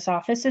DCBS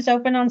office is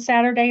open on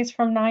Saturdays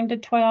from 9 to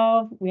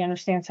 12. We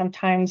understand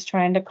sometimes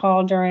trying to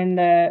call during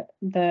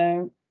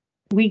the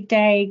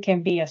weekday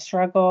can be a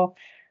struggle,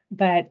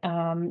 but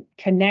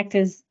Connect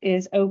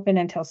is open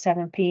until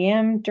 7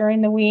 p.m.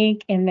 during the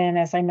week. And then,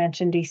 as I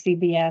mentioned,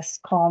 DCBS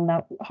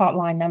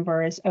hotline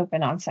number is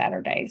open on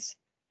Saturdays.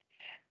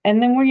 And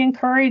then we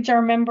encourage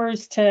our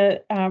members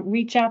to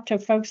reach out to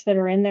folks that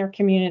are in their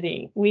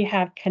community. We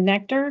have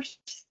connectors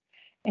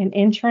and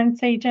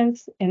insurance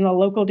agents in the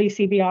local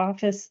DCB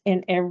office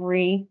in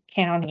every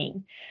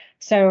county.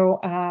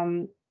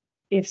 So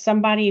if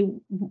somebody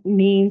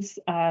needs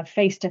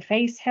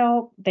face-to-face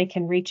help, they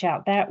can reach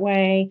out that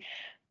way.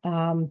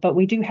 But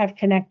we do have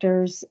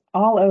connectors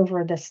all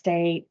over the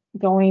state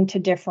going to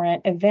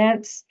different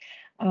events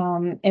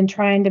and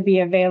trying to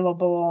be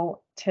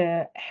available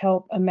to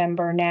help a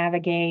member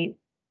navigate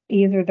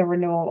either the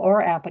renewal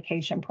or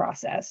application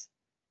process.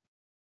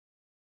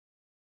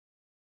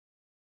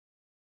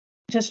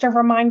 Just a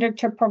reminder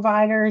to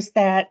providers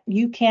that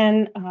you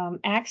can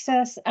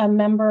access a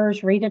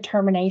member's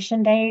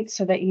redetermination date,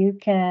 so that you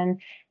can,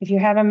 if you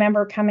have a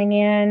member coming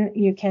in,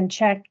 you can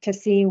check to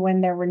see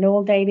when their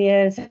renewal date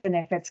is, and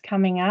if it's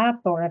coming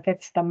up, or if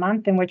it's the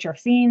month in which you're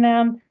seeing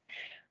them.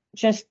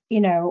 Just,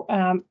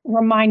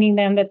 reminding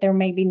them that there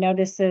may be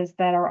notices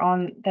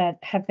that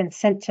have been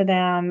sent to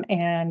them,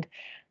 and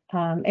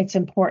it's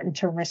important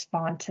to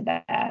respond to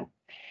that.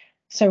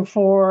 So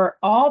for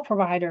all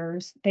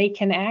providers, they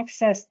can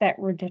access that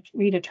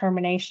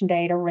redetermination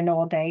date or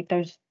renewal date.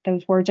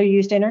 Those words are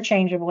used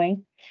interchangeably.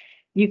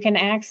 You can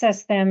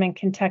access them in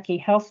Kentucky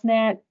Health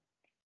Net.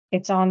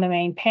 It's on the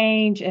main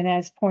page, and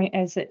as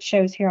it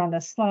shows here on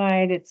the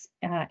slide, it's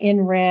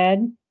in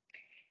red.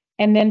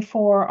 And then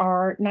for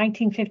our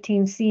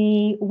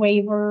 1915C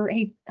waiver,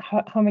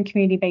 home and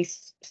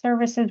community-based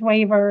services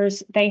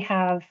waivers, they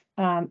have,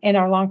 in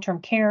our long-term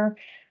care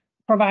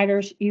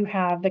providers, you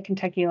have the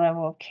Kentucky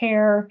level of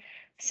care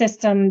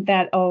system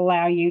that will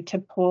allow you to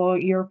pull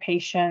your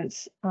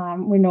patients'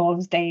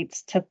 renewals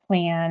dates to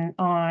plan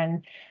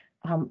on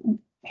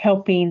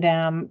helping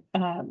them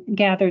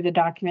gather the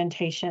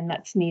documentation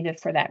that's needed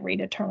for that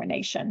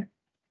redetermination.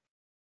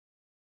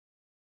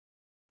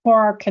 For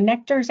our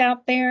connectors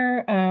out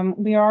there,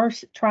 we are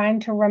trying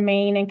to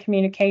remain in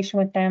communication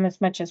with them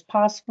as much as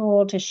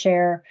possible to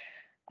share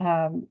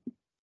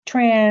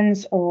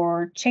trends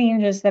or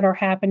changes that are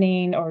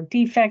happening or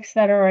defects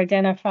that are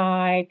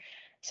identified.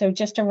 So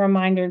just a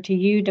reminder to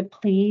you to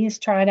please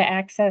try to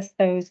access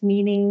those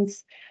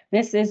meetings.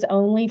 This is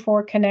only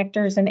for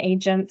connectors and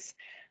agents,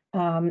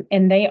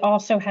 and they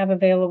also have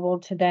available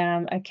to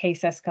them a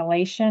case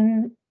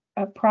escalation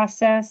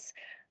process.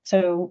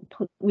 So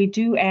we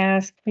do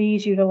ask,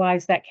 please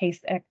utilize that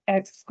case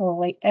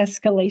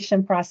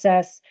escalation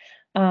process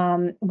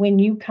when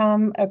you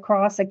come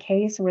across a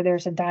case where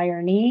there's a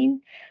dire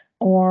need,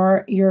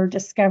 or you're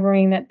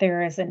discovering that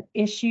there is an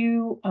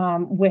issue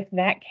with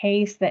that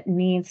case that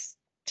needs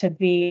to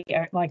be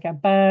like a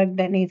bug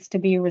that needs to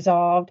be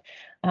resolved.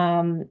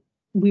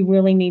 We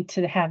really need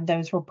to have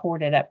those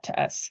reported up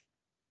to us.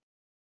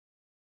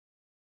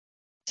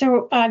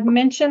 So I've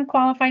mentioned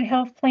qualified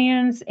health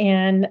plans,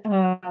 and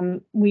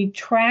we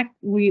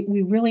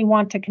really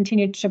want to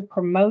continue to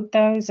promote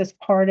those as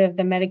part of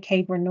the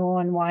Medicaid renewal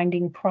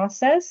unwinding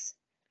process.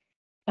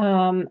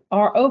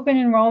 Our open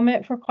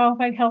enrollment for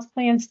qualified health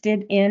plans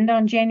did end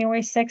on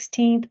January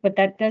 16th, but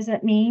that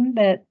doesn't mean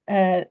that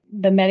the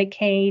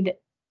Medicaid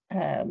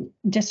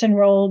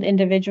disenrolled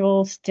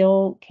individuals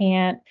still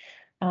can't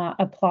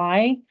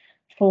apply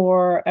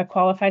for a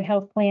qualified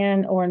health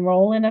plan or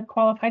enroll in a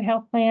qualified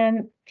health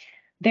plan.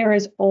 There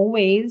is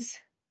always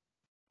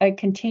a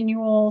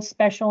continual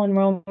special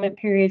enrollment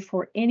period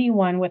for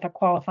anyone with a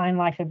qualifying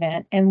life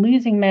event, and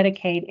losing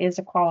Medicaid is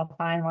a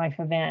qualifying life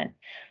event.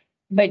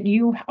 But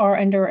you are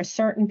under a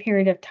certain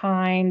period of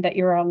time that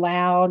you're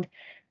allowed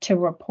to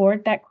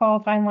report that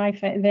qualifying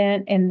life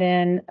event and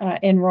then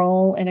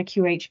enroll in a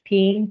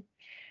QHP.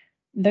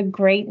 The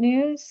great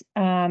news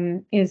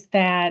is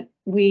that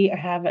we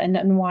have an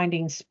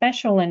unwinding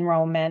special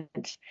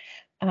enrollment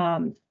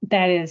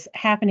that is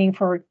happening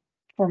for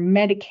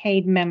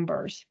Medicaid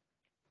members.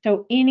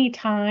 So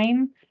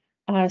anytime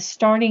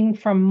starting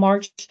from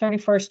March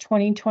 31st,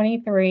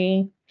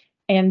 2023,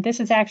 and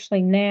this is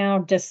actually now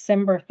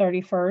December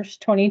 31st,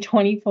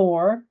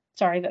 2024.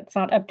 Sorry, that's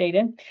not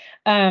updated.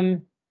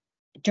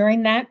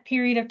 During that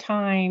period of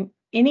time,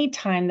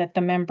 anytime that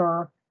the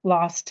member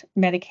lost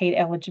Medicaid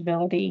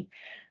eligibility,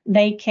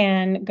 they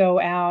can go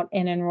out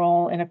and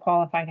enroll in a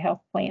qualified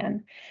health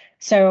plan.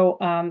 So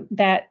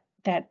that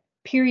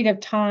period of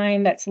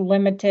time that's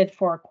limited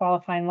for a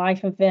qualifying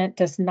life event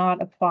does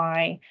not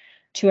apply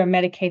to a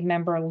Medicaid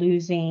member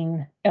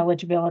losing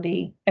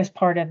eligibility as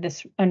part of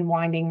this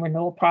unwinding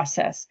renewal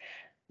process.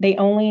 They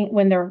only,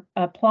 when they're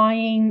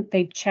applying,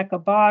 they check a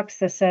box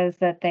that says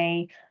that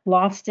they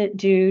lost it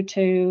due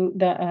to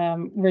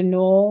the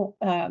renewal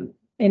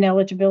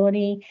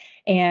ineligibility,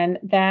 and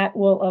that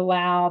will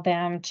allow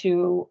them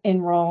to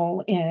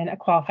enroll in a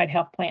qualified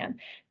health plan.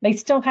 They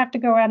still have to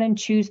go out and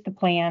choose the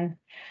plan.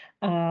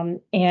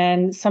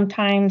 And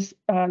sometimes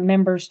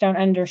members don't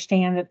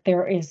understand that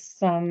there is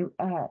some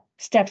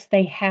steps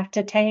they have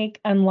to take,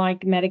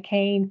 unlike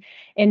Medicaid.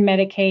 In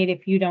Medicaid,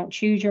 if you don't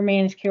choose your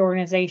managed care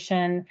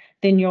organization,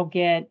 then you'll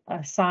get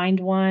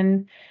assigned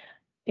one.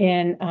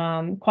 In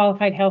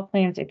qualified health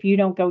plans, if you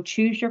don't go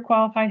choose your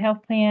qualified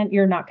health plan,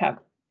 you're not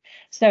covered.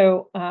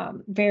 So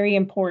very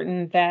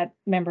important that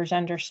members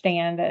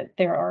understand that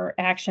there are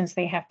actions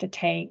they have to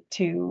take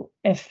to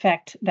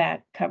affect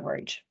that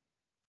coverage.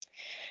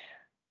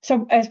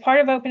 So as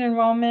part of open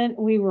enrollment,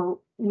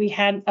 we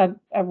had a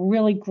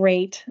really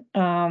great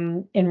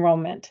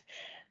enrollment.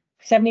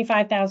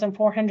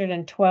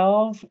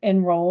 75,412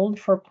 enrolled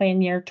for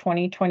plan year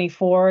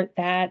 2024.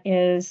 That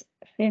is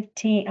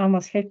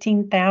almost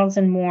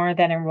 15,000 more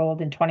than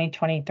enrolled in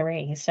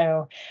 2023.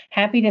 So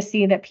happy to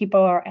see that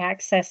people are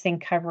accessing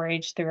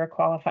coverage through a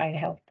qualified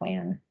health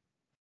plan.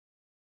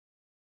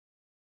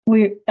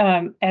 We,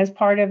 as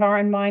part of our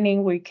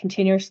unwinding, we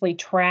continuously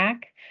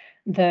track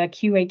the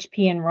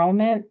QHP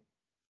enrollment,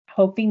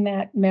 hoping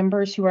that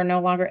members who are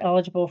no longer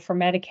eligible for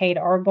Medicaid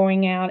are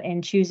going out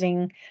and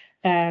choosing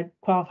a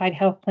qualified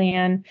health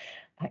plan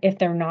if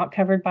they're not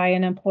covered by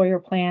an employer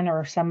plan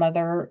or some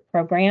other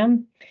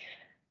program.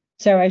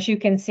 So as you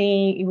can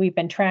see, we've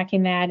been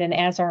tracking that. And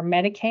as our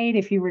Medicaid,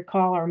 if you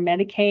recall, our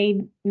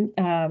Medicaid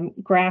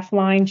graph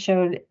line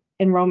showed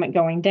enrollment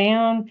going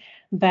down,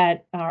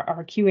 but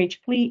our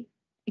QHP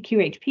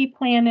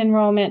plan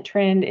enrollment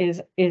trend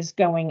is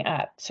going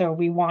up. So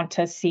we want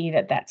to see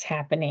that that's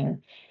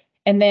happening.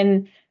 And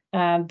then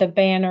the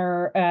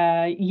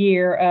banner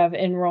year of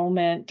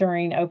enrollment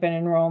during open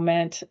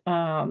enrollment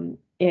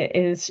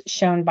is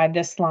shown by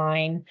this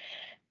line.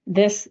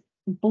 This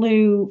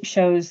blue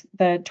shows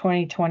the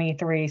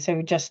 2023.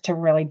 So just to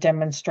really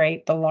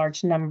demonstrate the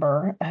large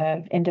number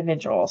of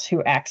individuals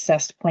who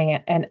accessed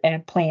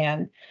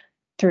plan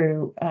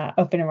through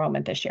open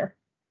enrollment this year.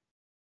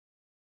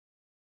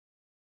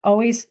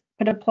 Always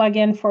put a plug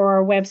in for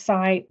our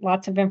website,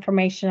 lots of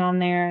information on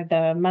there,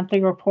 the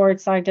monthly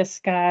reports I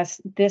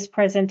discussed, this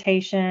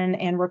presentation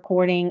and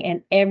recording,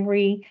 and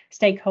every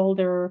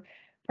stakeholder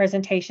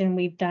presentation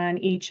we've done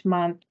each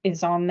month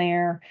is on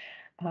there.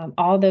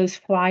 All those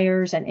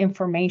flyers and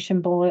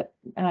information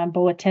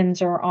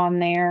bulletins are on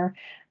there.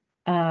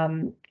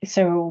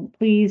 So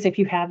please, if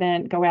you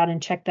haven't, go out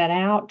and check that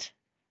out.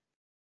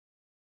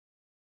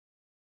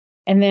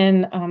 And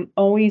then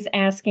always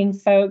asking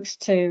folks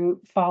to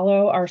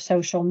follow our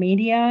social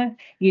media.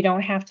 You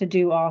don't have to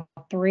do all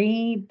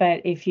three,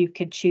 but if you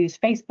could choose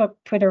Facebook,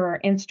 Twitter,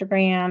 or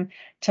Instagram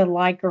to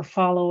like or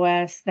follow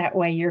us, that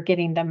way you're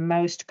getting the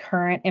most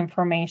current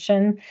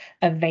information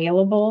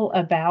available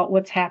about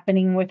what's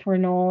happening with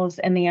renewals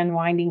and the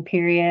unwinding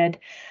period.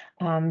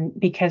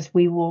 Because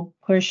we will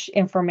push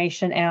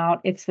information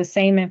out. It's the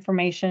same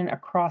information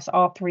across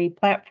all three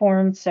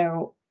platforms.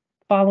 So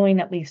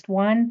following at least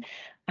one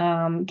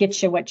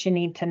gets you what you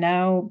need to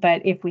know.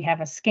 But if we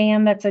have a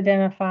scam that's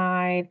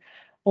identified,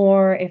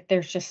 or if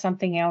there's just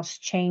something else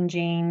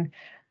changing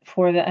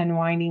for the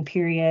unwinding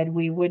period,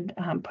 we would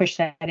push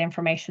that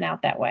information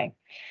out that way.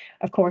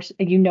 Of course,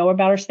 you know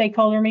about our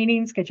stakeholder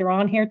meetings because you're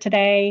on here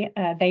today.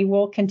 They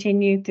will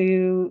continue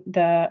through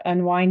the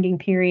unwinding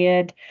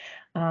period,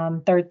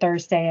 third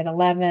Thursday at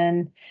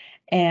 11.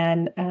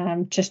 And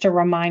just a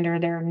reminder,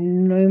 there are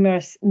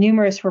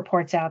numerous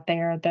reports out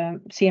there, the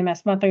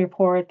CMS monthly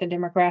report, the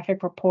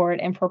demographic report,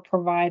 and for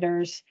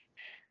providers,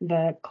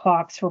 the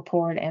clocks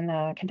report and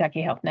the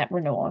Kentucky Health Net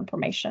renewal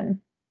information.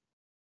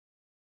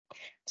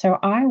 So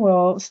I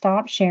will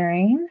stop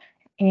sharing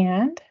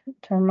and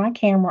turn my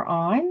camera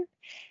on,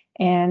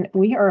 and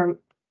we are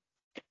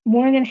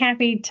more than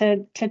happy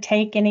to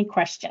take any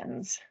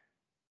questions.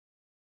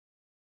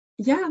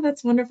 Yeah,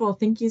 that's wonderful.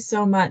 Thank you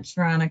so much,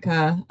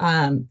 Veronica.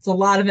 It's a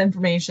lot of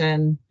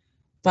information,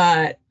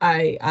 but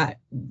I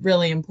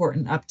really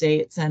important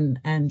updates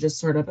and just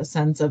sort of a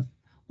sense of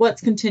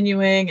what's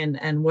continuing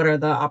and what are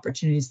the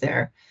opportunities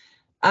there.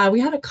 We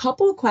had a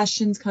couple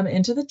questions come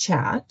into the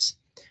chat.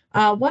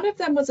 One of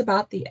them was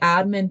about the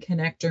admin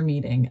connector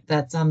meeting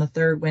that's on the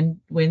third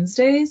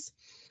Wednesdays.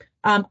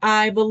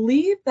 I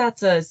believe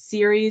that's a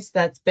series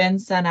that's been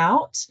sent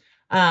out.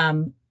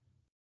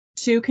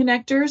 To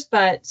connectors,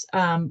 but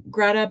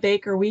Greta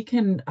Baker, we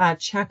can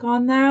check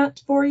on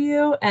that for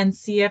you and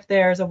see if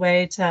there's a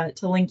way to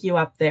link you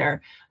up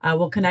there.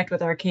 We'll connect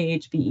with our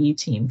KHBE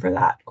team for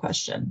that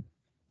question.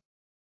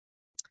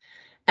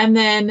 And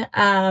then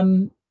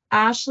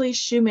Ashley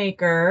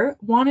Shoemaker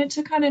wanted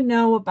to kind of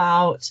know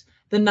about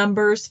the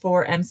numbers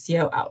for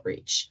MCO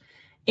outreach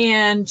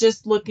and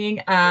just looking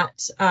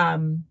at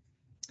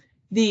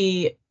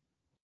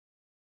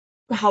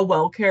how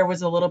WellCare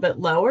was a little bit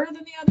lower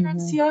than the other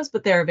MCOs,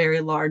 but they're a very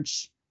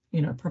large,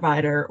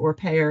 provider or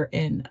payer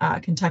in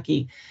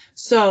Kentucky.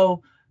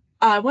 So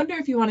I wonder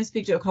if you want to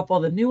speak to a couple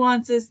of the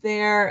nuances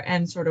there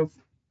and sort of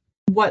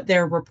what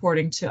they're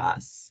reporting to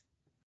us.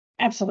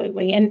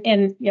 Absolutely.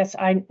 And yes,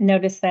 I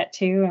noticed that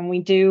too. And we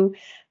do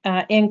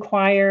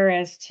inquire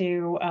as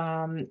to,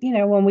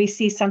 when we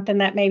see something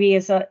that maybe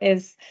is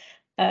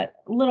a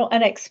little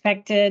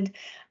unexpected.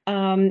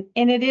 And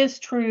it is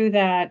true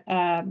that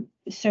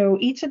so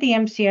each of the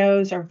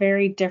MCOs are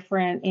very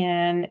different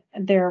in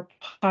their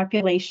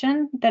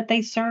population that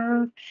they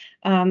serve,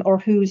 or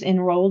who's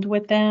enrolled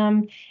with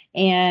them,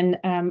 and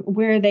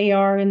where they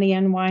are in the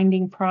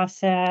unwinding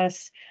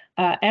process.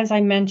 As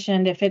I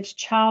mentioned, if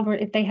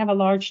they have a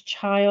large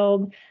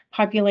child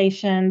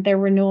population, their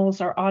renewals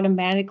are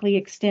automatically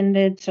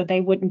extended, so they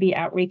wouldn't be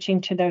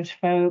outreaching to those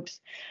folks.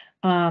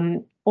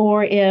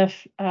 Or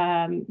if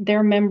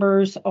their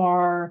members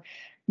are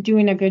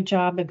doing a good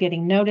job of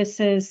getting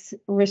notices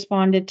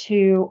responded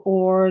to,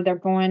 or they're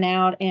going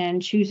out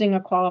and choosing a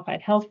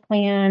qualified health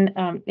plan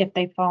if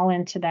they fall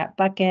into that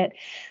bucket.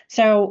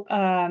 So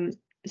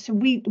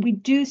we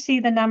do see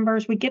the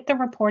numbers. We get the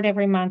report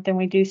every month, and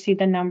we do see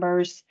the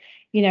numbers,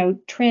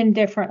 trend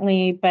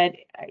differently, but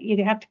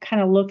you have to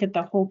kind of look at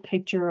the whole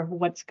picture of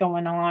what's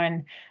going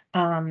on,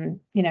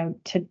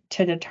 to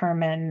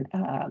determine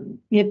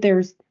if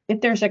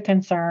there's a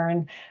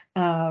concern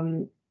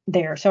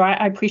there. So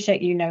I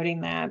appreciate you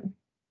noting that.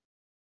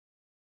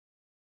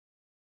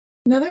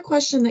 Another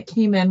question that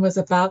came in was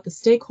about the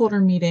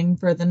stakeholder meeting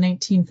for the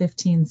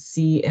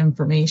 1915C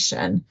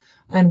information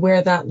and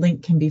where that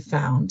link can be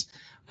found.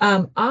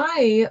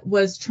 I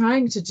was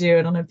trying to do,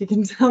 I don't know if you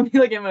can tell me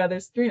looking at my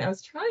other screen, I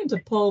was trying to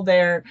pull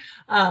their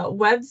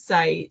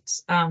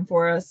website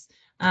for us,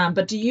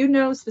 but do you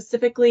know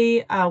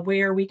specifically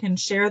where we can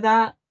share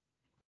that?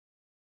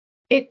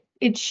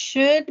 It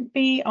should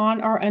be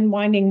on our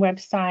unwinding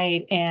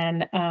website,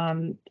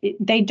 and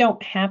they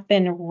don't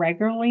happen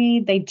regularly.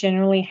 They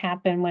generally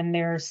happen when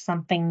there's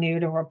something new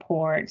to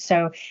report.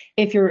 So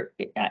if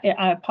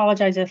I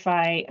apologize if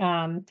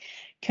I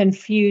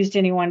confused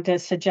anyone to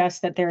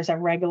suggest that there's a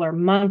regular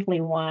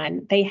monthly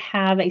one. They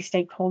have a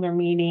stakeholder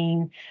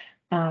meeting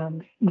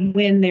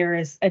when there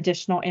is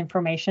additional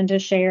information to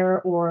share,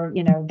 or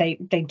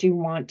they do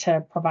want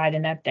to provide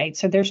an update.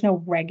 So there's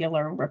no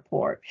regular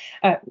report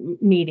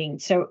meeting.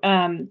 So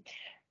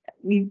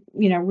you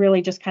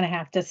really just kind of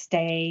have to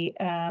stay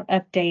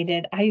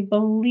updated. I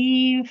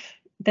believe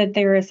that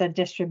there is a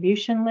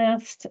distribution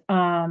list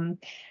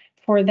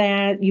for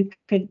that. You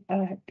could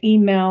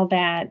email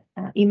that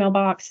email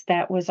box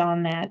that was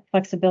on that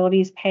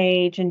flexibilities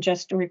page and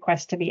just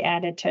request to be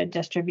added to a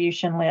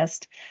distribution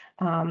list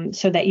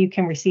so that you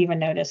can receive a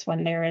notice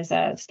when there is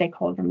a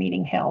stakeholder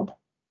meeting held.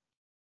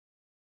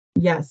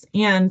 Yes,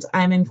 and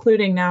I'm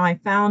including now, I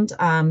found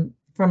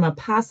from a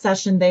past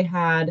session they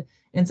had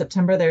in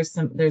September, there's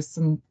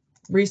some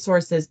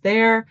resources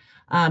there,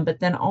 but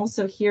then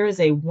also here is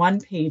a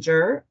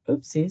one-pager,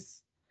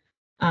 oopsies,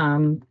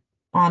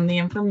 on the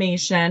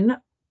information,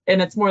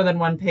 and it's more than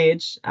one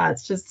page.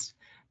 It's just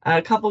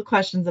a couple of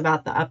questions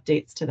about the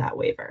updates to that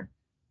waiver.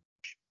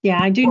 Yeah,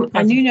 I do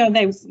know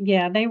they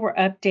were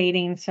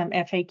updating some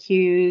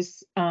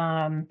FAQs,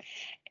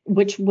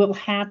 which will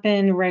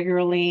happen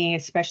regularly,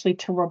 especially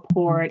to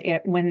report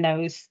it when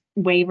those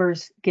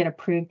waivers get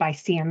approved by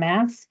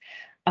CMS.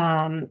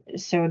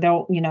 So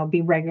they'll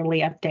be regularly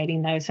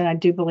updating those. And I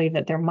do believe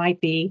that there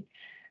might be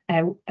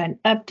an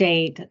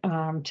update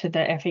to the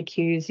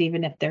FAQs,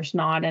 even if there's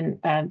not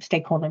a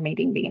stakeholder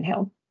meeting being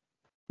held.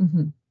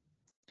 Mm-hmm.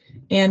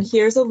 And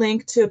here's a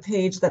link to a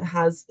page that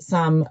has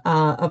some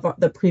of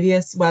the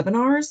previous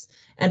webinars,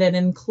 and it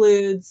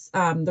includes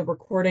the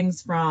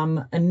recordings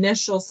from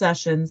initial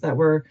sessions that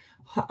were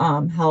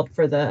held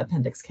for the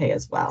Appendix K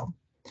as well.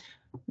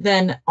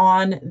 Then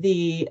on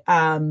the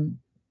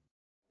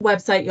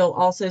website, you'll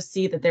also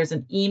see that there's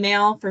an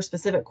email for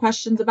specific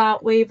questions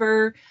about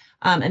waiver.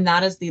 And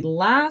that is the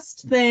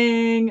last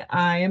thing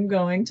I am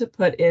going to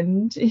put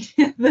into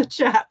the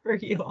chat for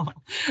you all.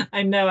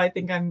 I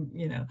think I'm,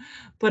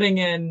 putting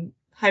in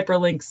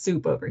hyperlink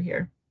soup over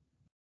here.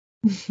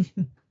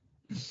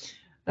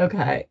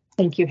 Okay.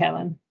 Thank you,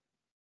 Helen.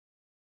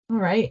 All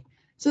right.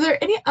 So are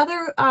there any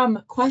other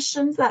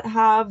questions that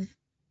have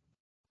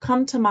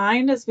come to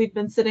mind as we've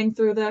been sitting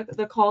through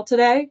the call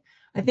today?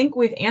 I think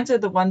we've answered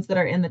the ones that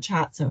are in the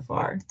chat so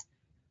far.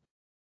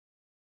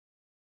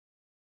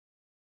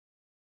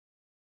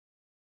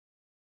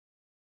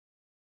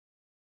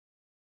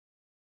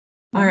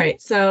 All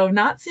right, so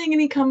not seeing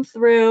any come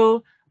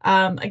through.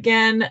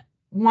 Again,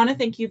 want to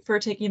thank you for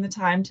taking the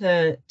time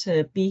to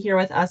be here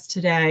with us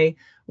today.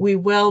 We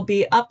will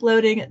be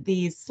uploading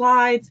these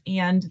slides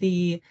and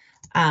the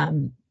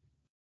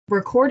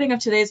recording of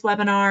today's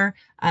webinar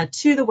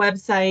to the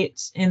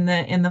website in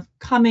the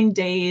coming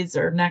days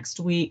or next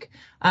week.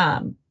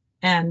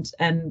 And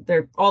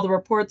all the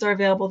reports are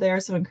available there,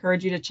 so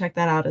encourage you to check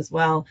that out as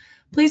well.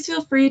 Please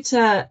feel free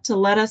to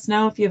let us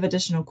know if you have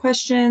additional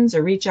questions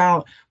or reach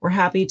out. We're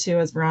happy to,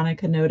 as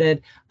Veronica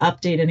noted,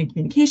 update any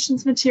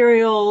communications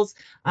materials,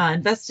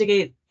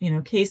 investigate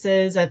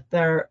cases if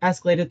they're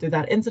escalated through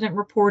that incident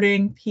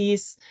reporting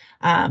piece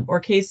or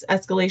case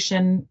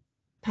escalation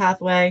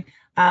pathway.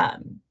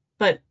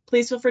 But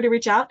please feel free to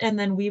reach out, and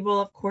then we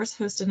will, of course,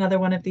 host another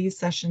one of these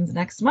sessions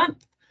next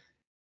month.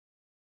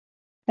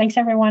 Thanks,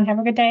 everyone. Have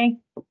a good day.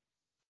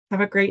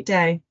 Have a great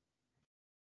day.